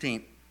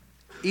 8:16.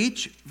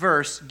 Each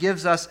verse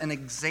gives us an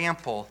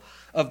example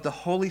of the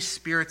Holy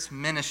Spirit's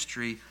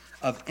ministry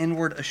of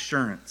inward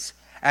assurance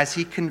as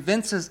he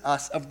convinces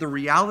us of the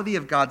reality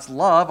of God's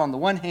love on the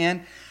one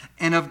hand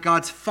and of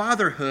God's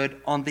fatherhood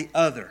on the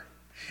other.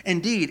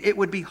 Indeed, it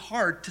would be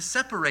hard to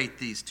separate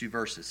these two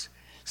verses,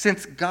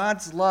 since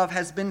God's love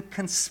has been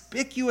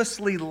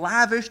conspicuously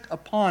lavished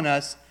upon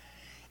us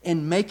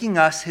in making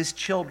us his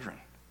children.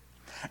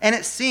 And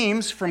it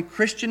seems from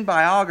Christian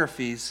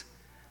biographies,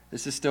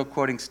 this is still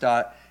quoting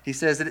Stott, he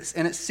says that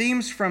it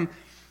seems from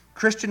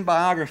Christian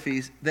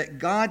biographies that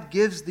God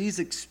gives these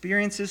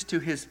experiences to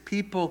his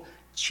people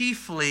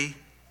chiefly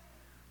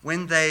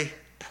when they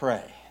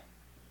pray.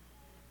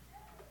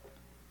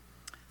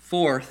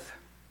 Fourth,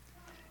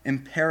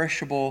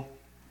 imperishable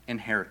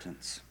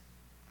inheritance.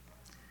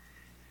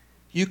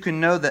 You can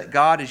know that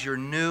God is your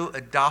new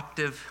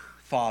adoptive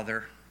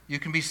Father. You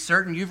can be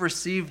certain you've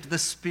received the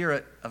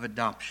Spirit of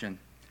adoption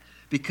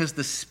because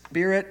the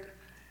Spirit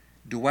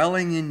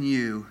dwelling in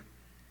you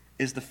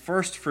is the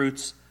first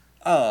fruits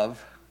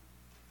of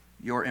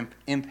your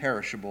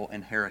imperishable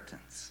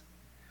inheritance,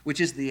 which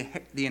is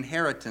the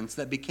inheritance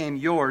that became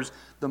yours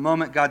the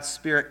moment God's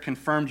Spirit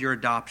confirmed your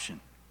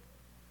adoption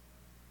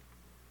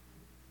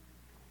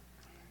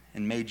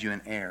and made you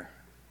an heir.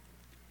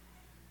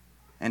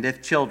 And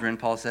if children,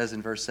 Paul says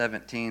in verse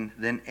 17,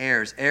 then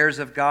heirs, heirs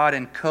of God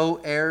and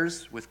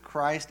co-heirs with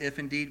Christ, if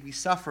indeed we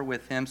suffer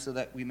with him, so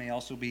that we may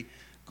also be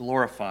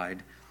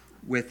glorified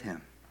with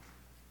him.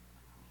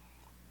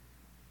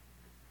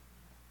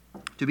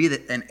 To be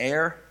an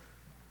heir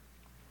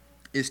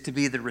is to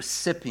be the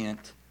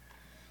recipient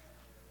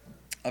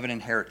of an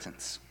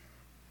inheritance.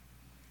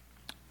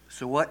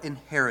 So what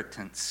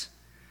inheritance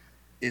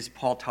is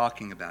Paul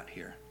talking about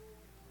here?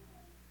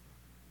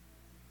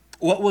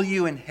 What will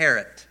you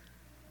inherit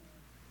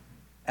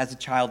as a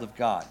child of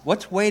God?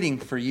 What's waiting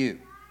for you?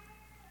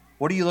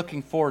 What are you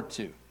looking forward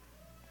to?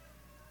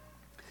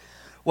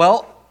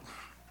 Well,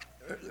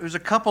 there's a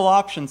couple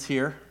options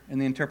here in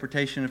the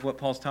interpretation of what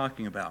Paul's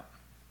talking about.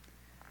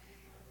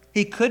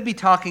 He could be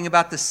talking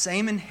about the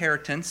same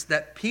inheritance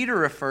that Peter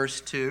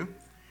refers to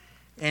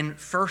in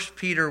 1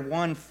 Peter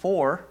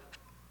 1:4,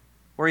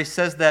 where he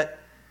says that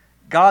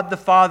God the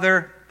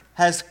Father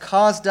has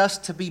caused us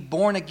to be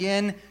born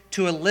again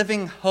to a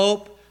living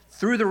hope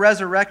through the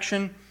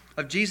resurrection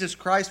of Jesus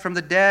Christ from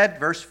the dead,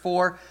 verse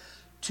 4,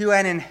 to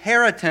an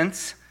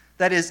inheritance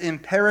that is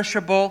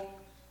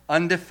imperishable,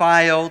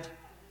 undefiled,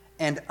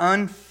 and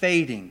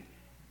unfading,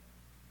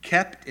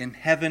 kept in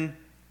heaven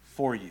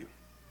for you.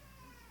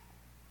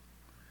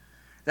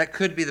 That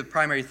could be the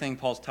primary thing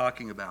Paul's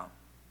talking about.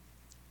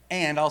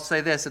 And I'll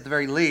say this, at the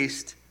very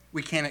least,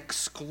 we can't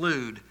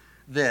exclude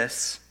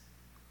this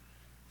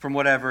from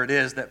whatever it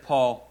is that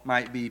Paul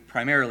might be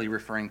primarily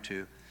referring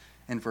to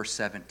in verse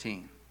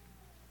 17.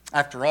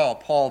 After all,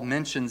 Paul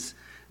mentions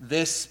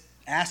this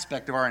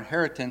aspect of our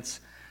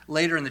inheritance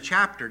later in the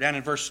chapter, down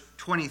in verse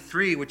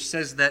 23, which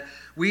says that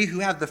we who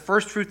have the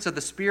first fruits of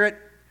the Spirit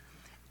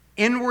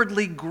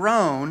inwardly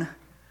groan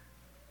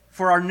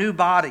for our new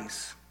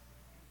bodies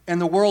and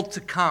the world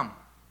to come,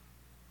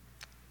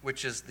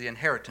 which is the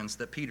inheritance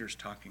that Peter's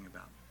talking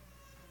about.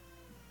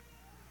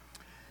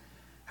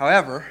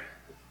 However,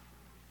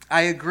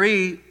 I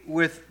agree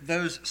with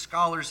those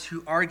scholars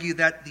who argue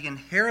that the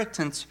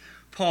inheritance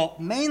Paul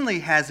mainly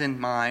has in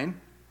mind,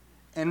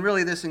 and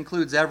really this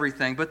includes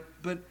everything, but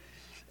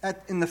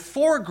in the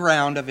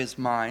foreground of his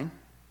mind,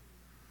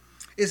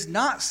 is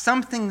not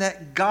something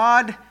that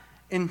God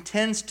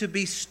intends to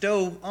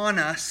bestow on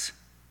us.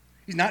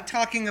 He's not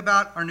talking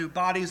about our new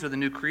bodies or the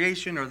new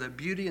creation or the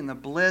beauty and the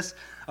bliss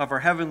of our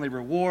heavenly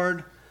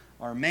reward,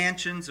 our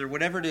mansions, or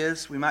whatever it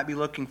is we might be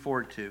looking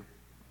forward to.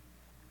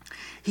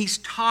 He's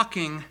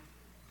talking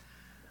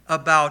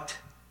about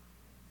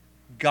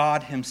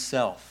God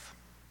himself.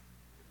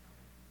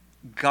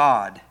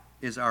 God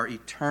is our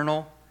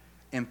eternal,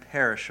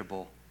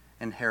 imperishable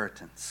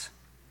inheritance.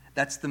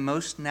 That's the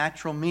most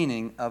natural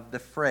meaning of the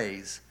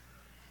phrase,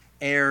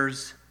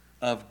 heirs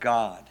of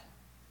God.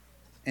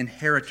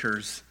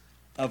 Inheritors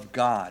of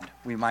God.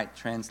 We might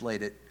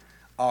translate it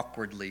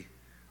awkwardly,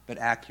 but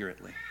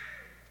accurately.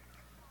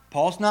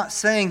 Paul's not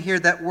saying here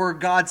that we're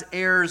God's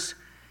heirs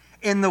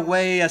in the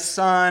way a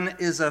son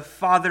is a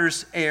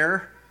father's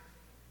heir.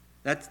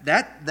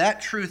 That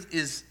truth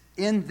is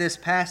in this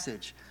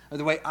passage. Or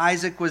the way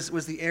Isaac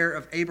was the heir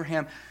of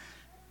Abraham.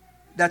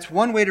 That's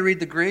one way to read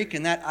the Greek,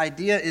 and that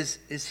idea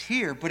is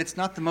here, but it's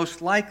not the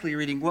most likely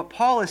reading. What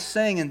Paul is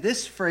saying in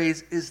this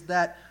phrase is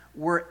that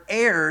we're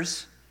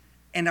heirs,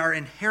 and our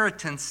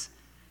inheritance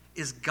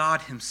is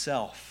God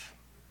himself.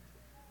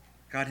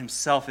 God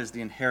himself is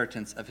the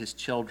inheritance of his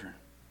children.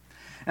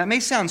 Now, it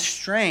may sound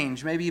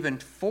strange, maybe even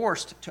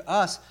forced to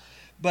us,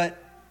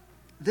 but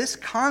this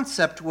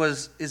concept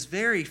is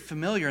very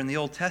familiar in the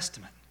Old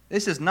Testament.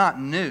 This is not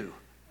new.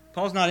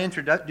 Paul's not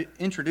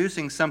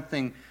introducing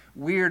something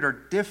weird or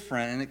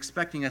different and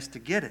expecting us to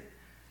get it.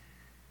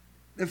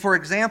 For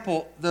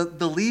example,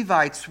 the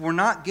Levites were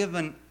not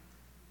given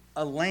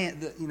a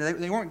land.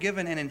 They weren't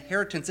given an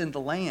inheritance in the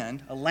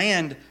land, a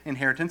land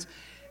inheritance,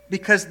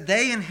 because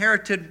they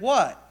inherited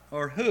what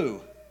or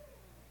who?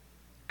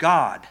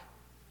 God.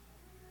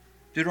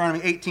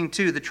 Deuteronomy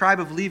 18:2, the tribe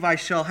of Levi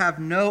shall have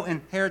no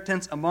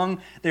inheritance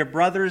among their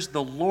brothers.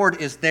 The Lord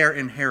is their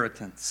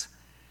inheritance,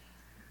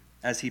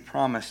 as he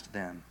promised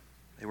them.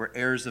 They were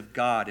heirs of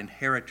God,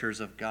 inheritors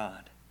of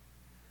God.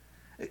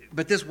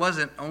 But this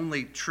wasn't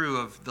only true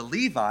of the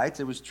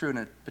Levites. It was true in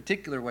a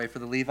particular way for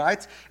the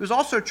Levites. It was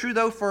also true,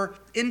 though, for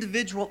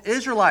individual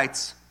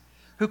Israelites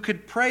who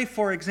could pray,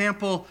 for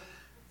example,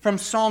 from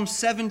Psalm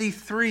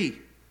 73,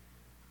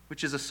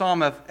 which is a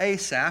psalm of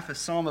Asaph, a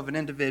psalm of an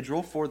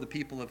individual for the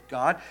people of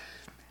God.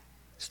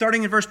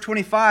 Starting in verse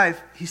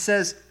 25, he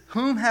says,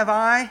 "Whom have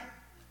I,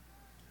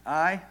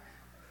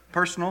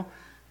 personal,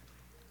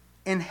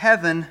 in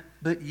heaven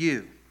but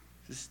you?"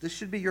 This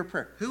should be your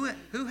prayer.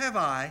 Who have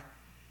I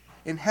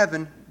in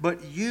heaven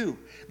but you?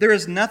 There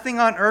is nothing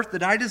on earth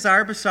that I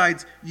desire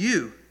besides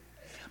you.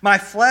 My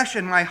flesh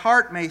and my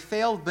heart may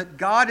fail, but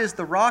God is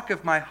the rock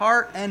of my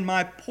heart and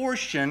my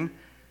portion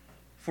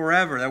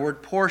forever. That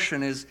word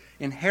portion is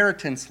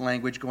inheritance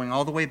language going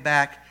all the way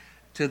back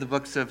to the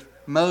books of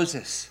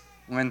Moses,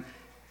 when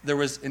there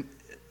was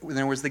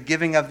the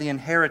giving of the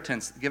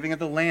inheritance, the giving of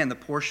the land, the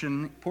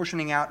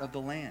portioning out of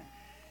the land.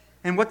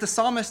 And what the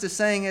psalmist is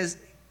saying is,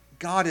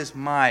 God is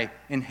my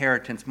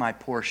inheritance, my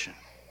portion.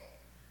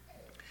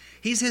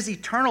 He's his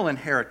eternal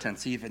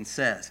inheritance, he even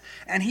says.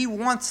 And he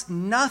wants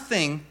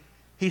nothing,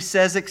 he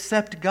says,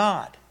 except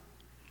God.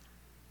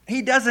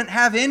 He doesn't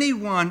have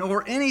anyone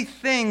or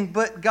anything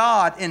but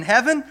God in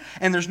heaven,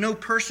 and there's no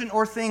person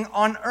or thing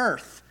on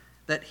earth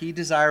that he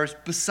desires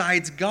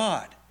besides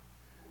God.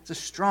 It's a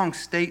strong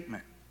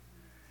statement.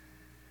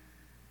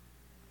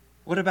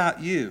 What about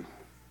you?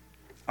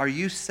 Are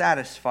you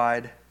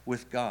satisfied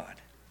with God?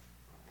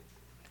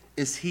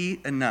 Is he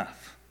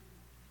enough?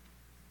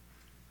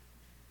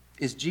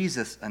 Is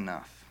Jesus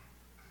enough?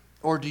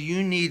 Or do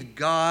you need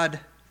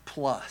God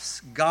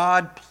plus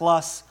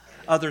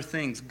other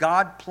things,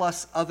 God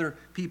plus other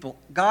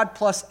people, God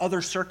plus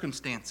other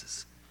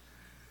circumstances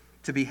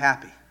to be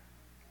happy?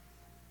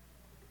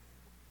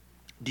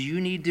 Do you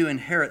need to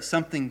inherit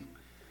something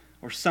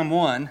or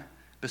someone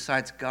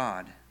besides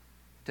God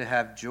to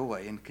have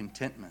joy and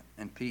contentment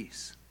and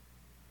peace?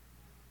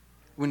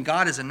 When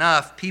God is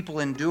enough, people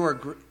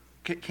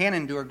can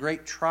endure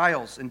great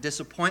trials and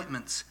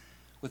disappointments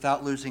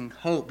without losing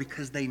hope,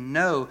 because they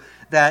know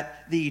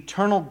that the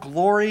eternal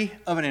glory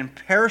of an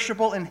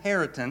imperishable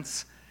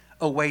inheritance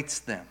awaits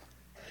them.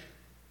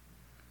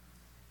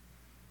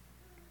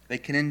 They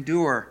can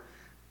endure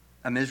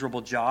a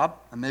miserable job,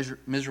 a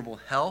miserable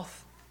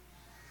health,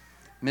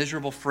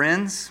 miserable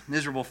friends,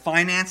 miserable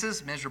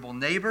finances, miserable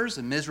neighbors,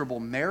 a miserable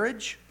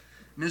marriage,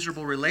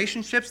 miserable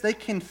relationships. They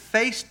can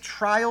face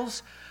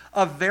trials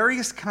of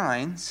various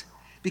kinds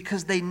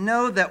because they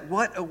know that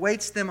what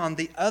awaits them on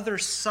the other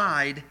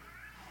side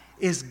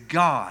is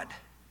God.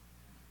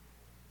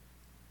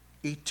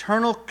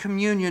 Eternal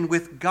communion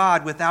with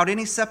God without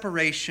any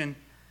separation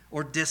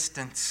or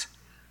distance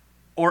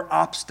or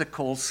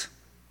obstacles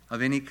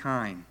of any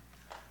kind,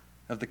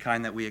 of the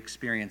kind that we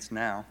experience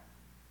now.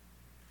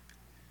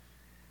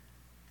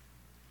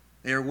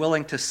 They are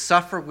willing to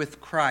suffer with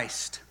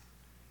Christ,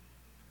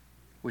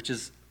 which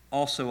is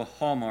also a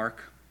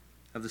hallmark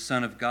of the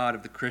Son of God,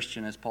 of the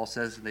Christian, as Paul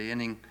says at the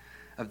ending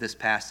of this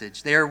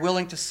passage. They are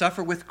willing to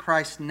suffer with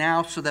Christ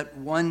now so that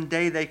one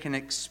day they can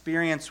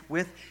experience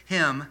with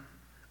him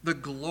the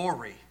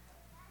glory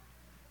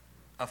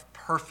of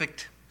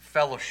perfect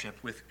fellowship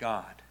with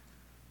God.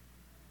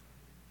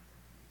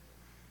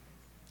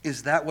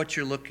 Is that what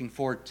you're looking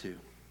forward to?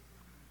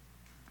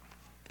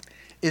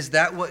 Is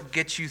that what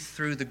gets you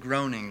through the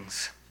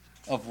groanings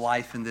of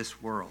life in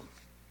this world?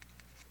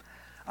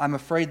 I'm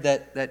afraid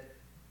that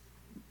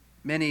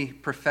many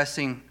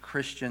professing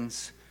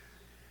Christians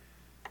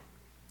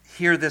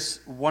hear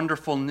this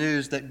wonderful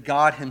news that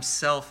God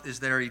himself is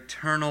their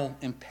eternal,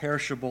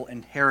 imperishable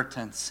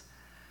inheritance.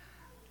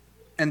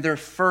 And their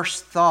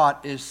first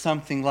thought is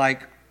something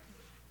like,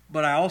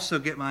 but I also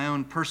get my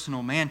own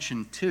personal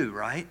mansion too,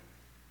 right?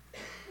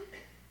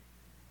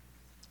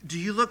 Do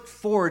you look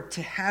forward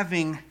to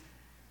having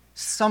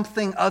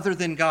something other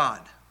than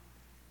God?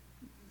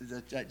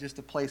 Just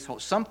a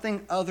placeholder.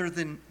 Something other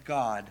than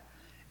God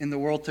in the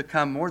world to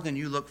come more than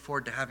you look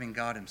forward to having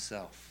God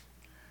himself?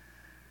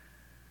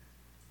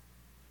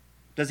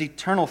 Does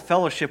eternal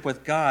fellowship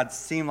with God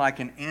seem like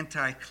an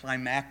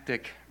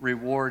anticlimactic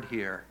reward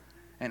here?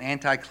 An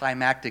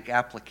anticlimactic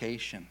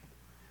application?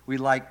 We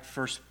like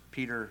 1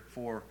 Peter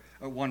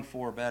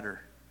 1:4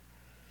 better.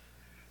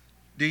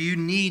 Do you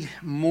need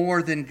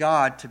more than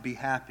God to be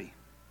happy?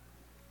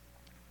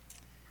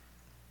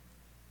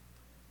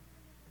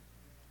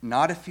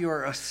 Not if you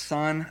are a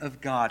son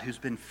of God who's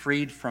been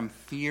freed from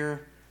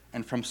fear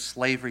and from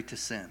slavery to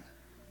sin.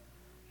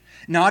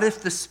 Not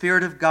if the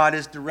Spirit of God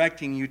is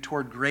directing you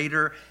toward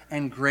greater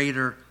and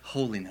greater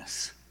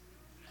holiness.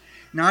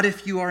 Not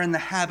if you are in the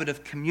habit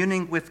of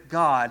communing with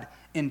God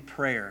in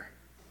prayer,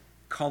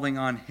 calling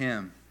on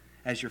him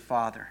as your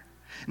Father.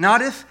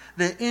 Not if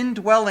the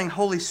indwelling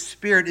Holy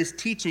Spirit is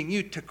teaching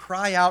you to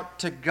cry out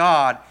to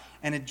God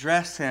and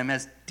address him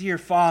as dear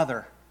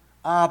Father,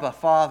 Abba,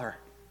 Father.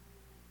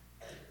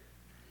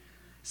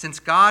 Since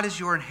God is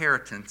your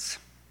inheritance,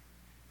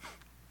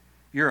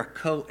 you're a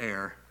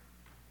co-heir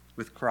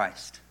with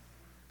Christ,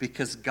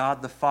 because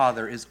God the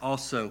Father is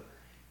also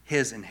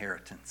his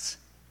inheritance.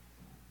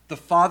 The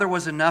Father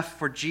was enough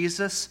for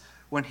Jesus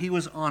when he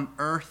was on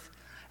earth,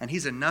 and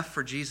he's enough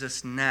for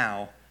Jesus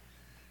now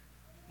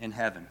in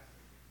heaven.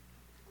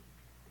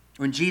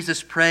 When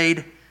Jesus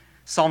prayed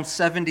Psalm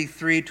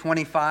 73,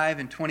 25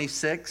 and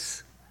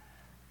 26,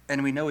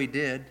 and we know he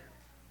did,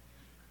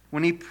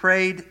 when he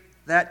prayed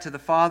that to the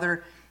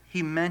Father,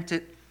 he meant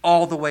it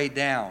all the way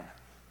down.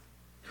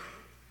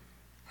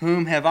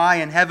 Whom have I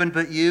in heaven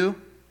but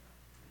you?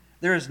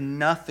 There is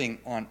nothing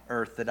on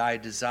earth that I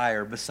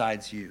desire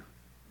besides you.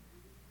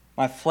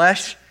 My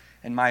flesh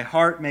and my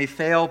heart may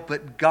fail,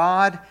 but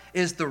God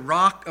is the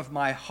rock of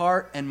my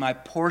heart and my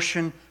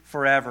portion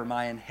forever,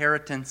 my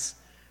inheritance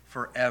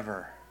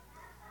forever.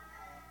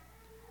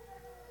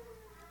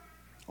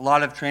 A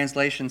lot of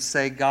translations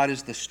say God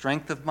is the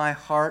strength of my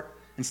heart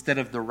instead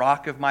of the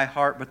rock of my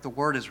heart, but the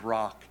word is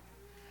rock,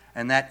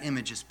 and that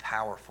image is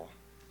powerful.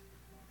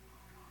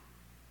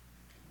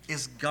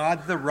 Is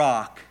God the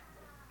rock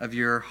of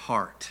your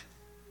heart?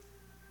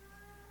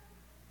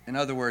 In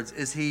other words,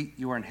 is he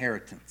your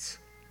inheritance?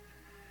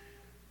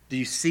 Do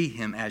you see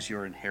him as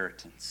your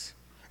inheritance?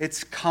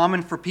 It's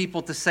common for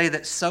people to say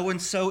that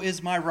so-and-so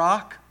is my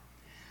rock,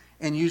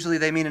 and usually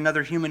they mean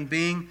another human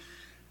being,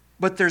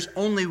 but there's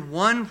only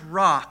one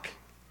rock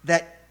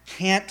that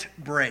can't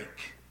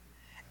break,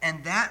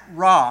 and that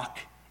rock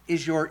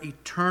is your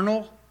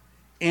eternal,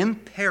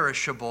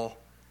 imperishable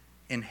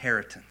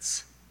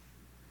inheritance.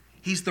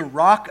 He's the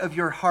rock of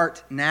your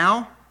heart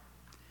now,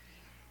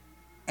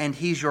 and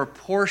he's your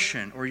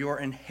portion or your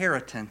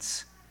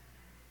inheritance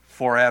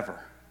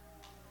forever.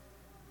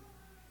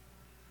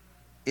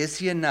 Is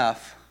he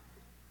enough,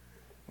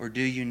 or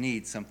do you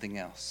need something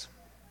else?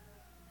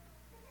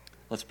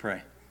 Let's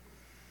pray.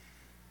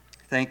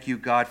 Thank you,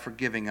 God, for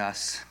giving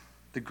us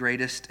the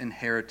greatest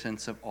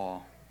inheritance of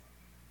all,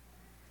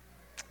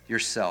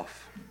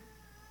 yourself.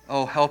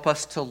 Oh, help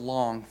us to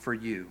long for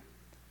you,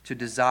 to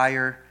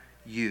desire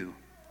you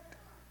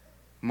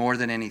more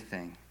than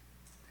anything,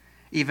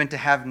 even to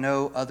have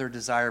no other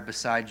desire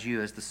besides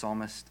you, as the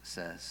psalmist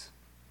says.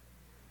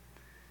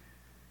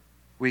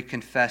 We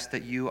confess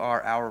that you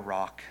are our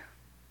rock,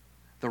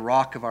 the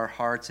rock of our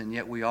hearts, and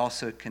yet we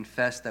also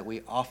confess that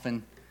we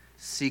often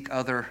seek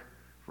other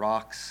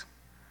rocks,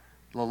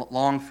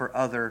 long for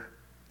other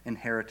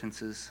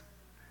inheritances.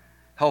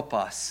 Help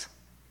us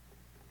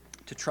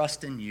to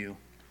trust in you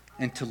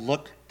and to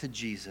look to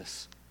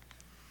Jesus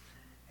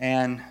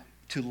and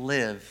to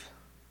live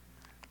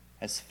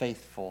as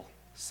faithful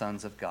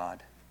sons of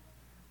God.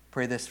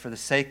 Pray this for the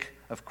sake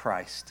of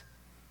Christ.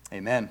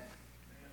 Amen.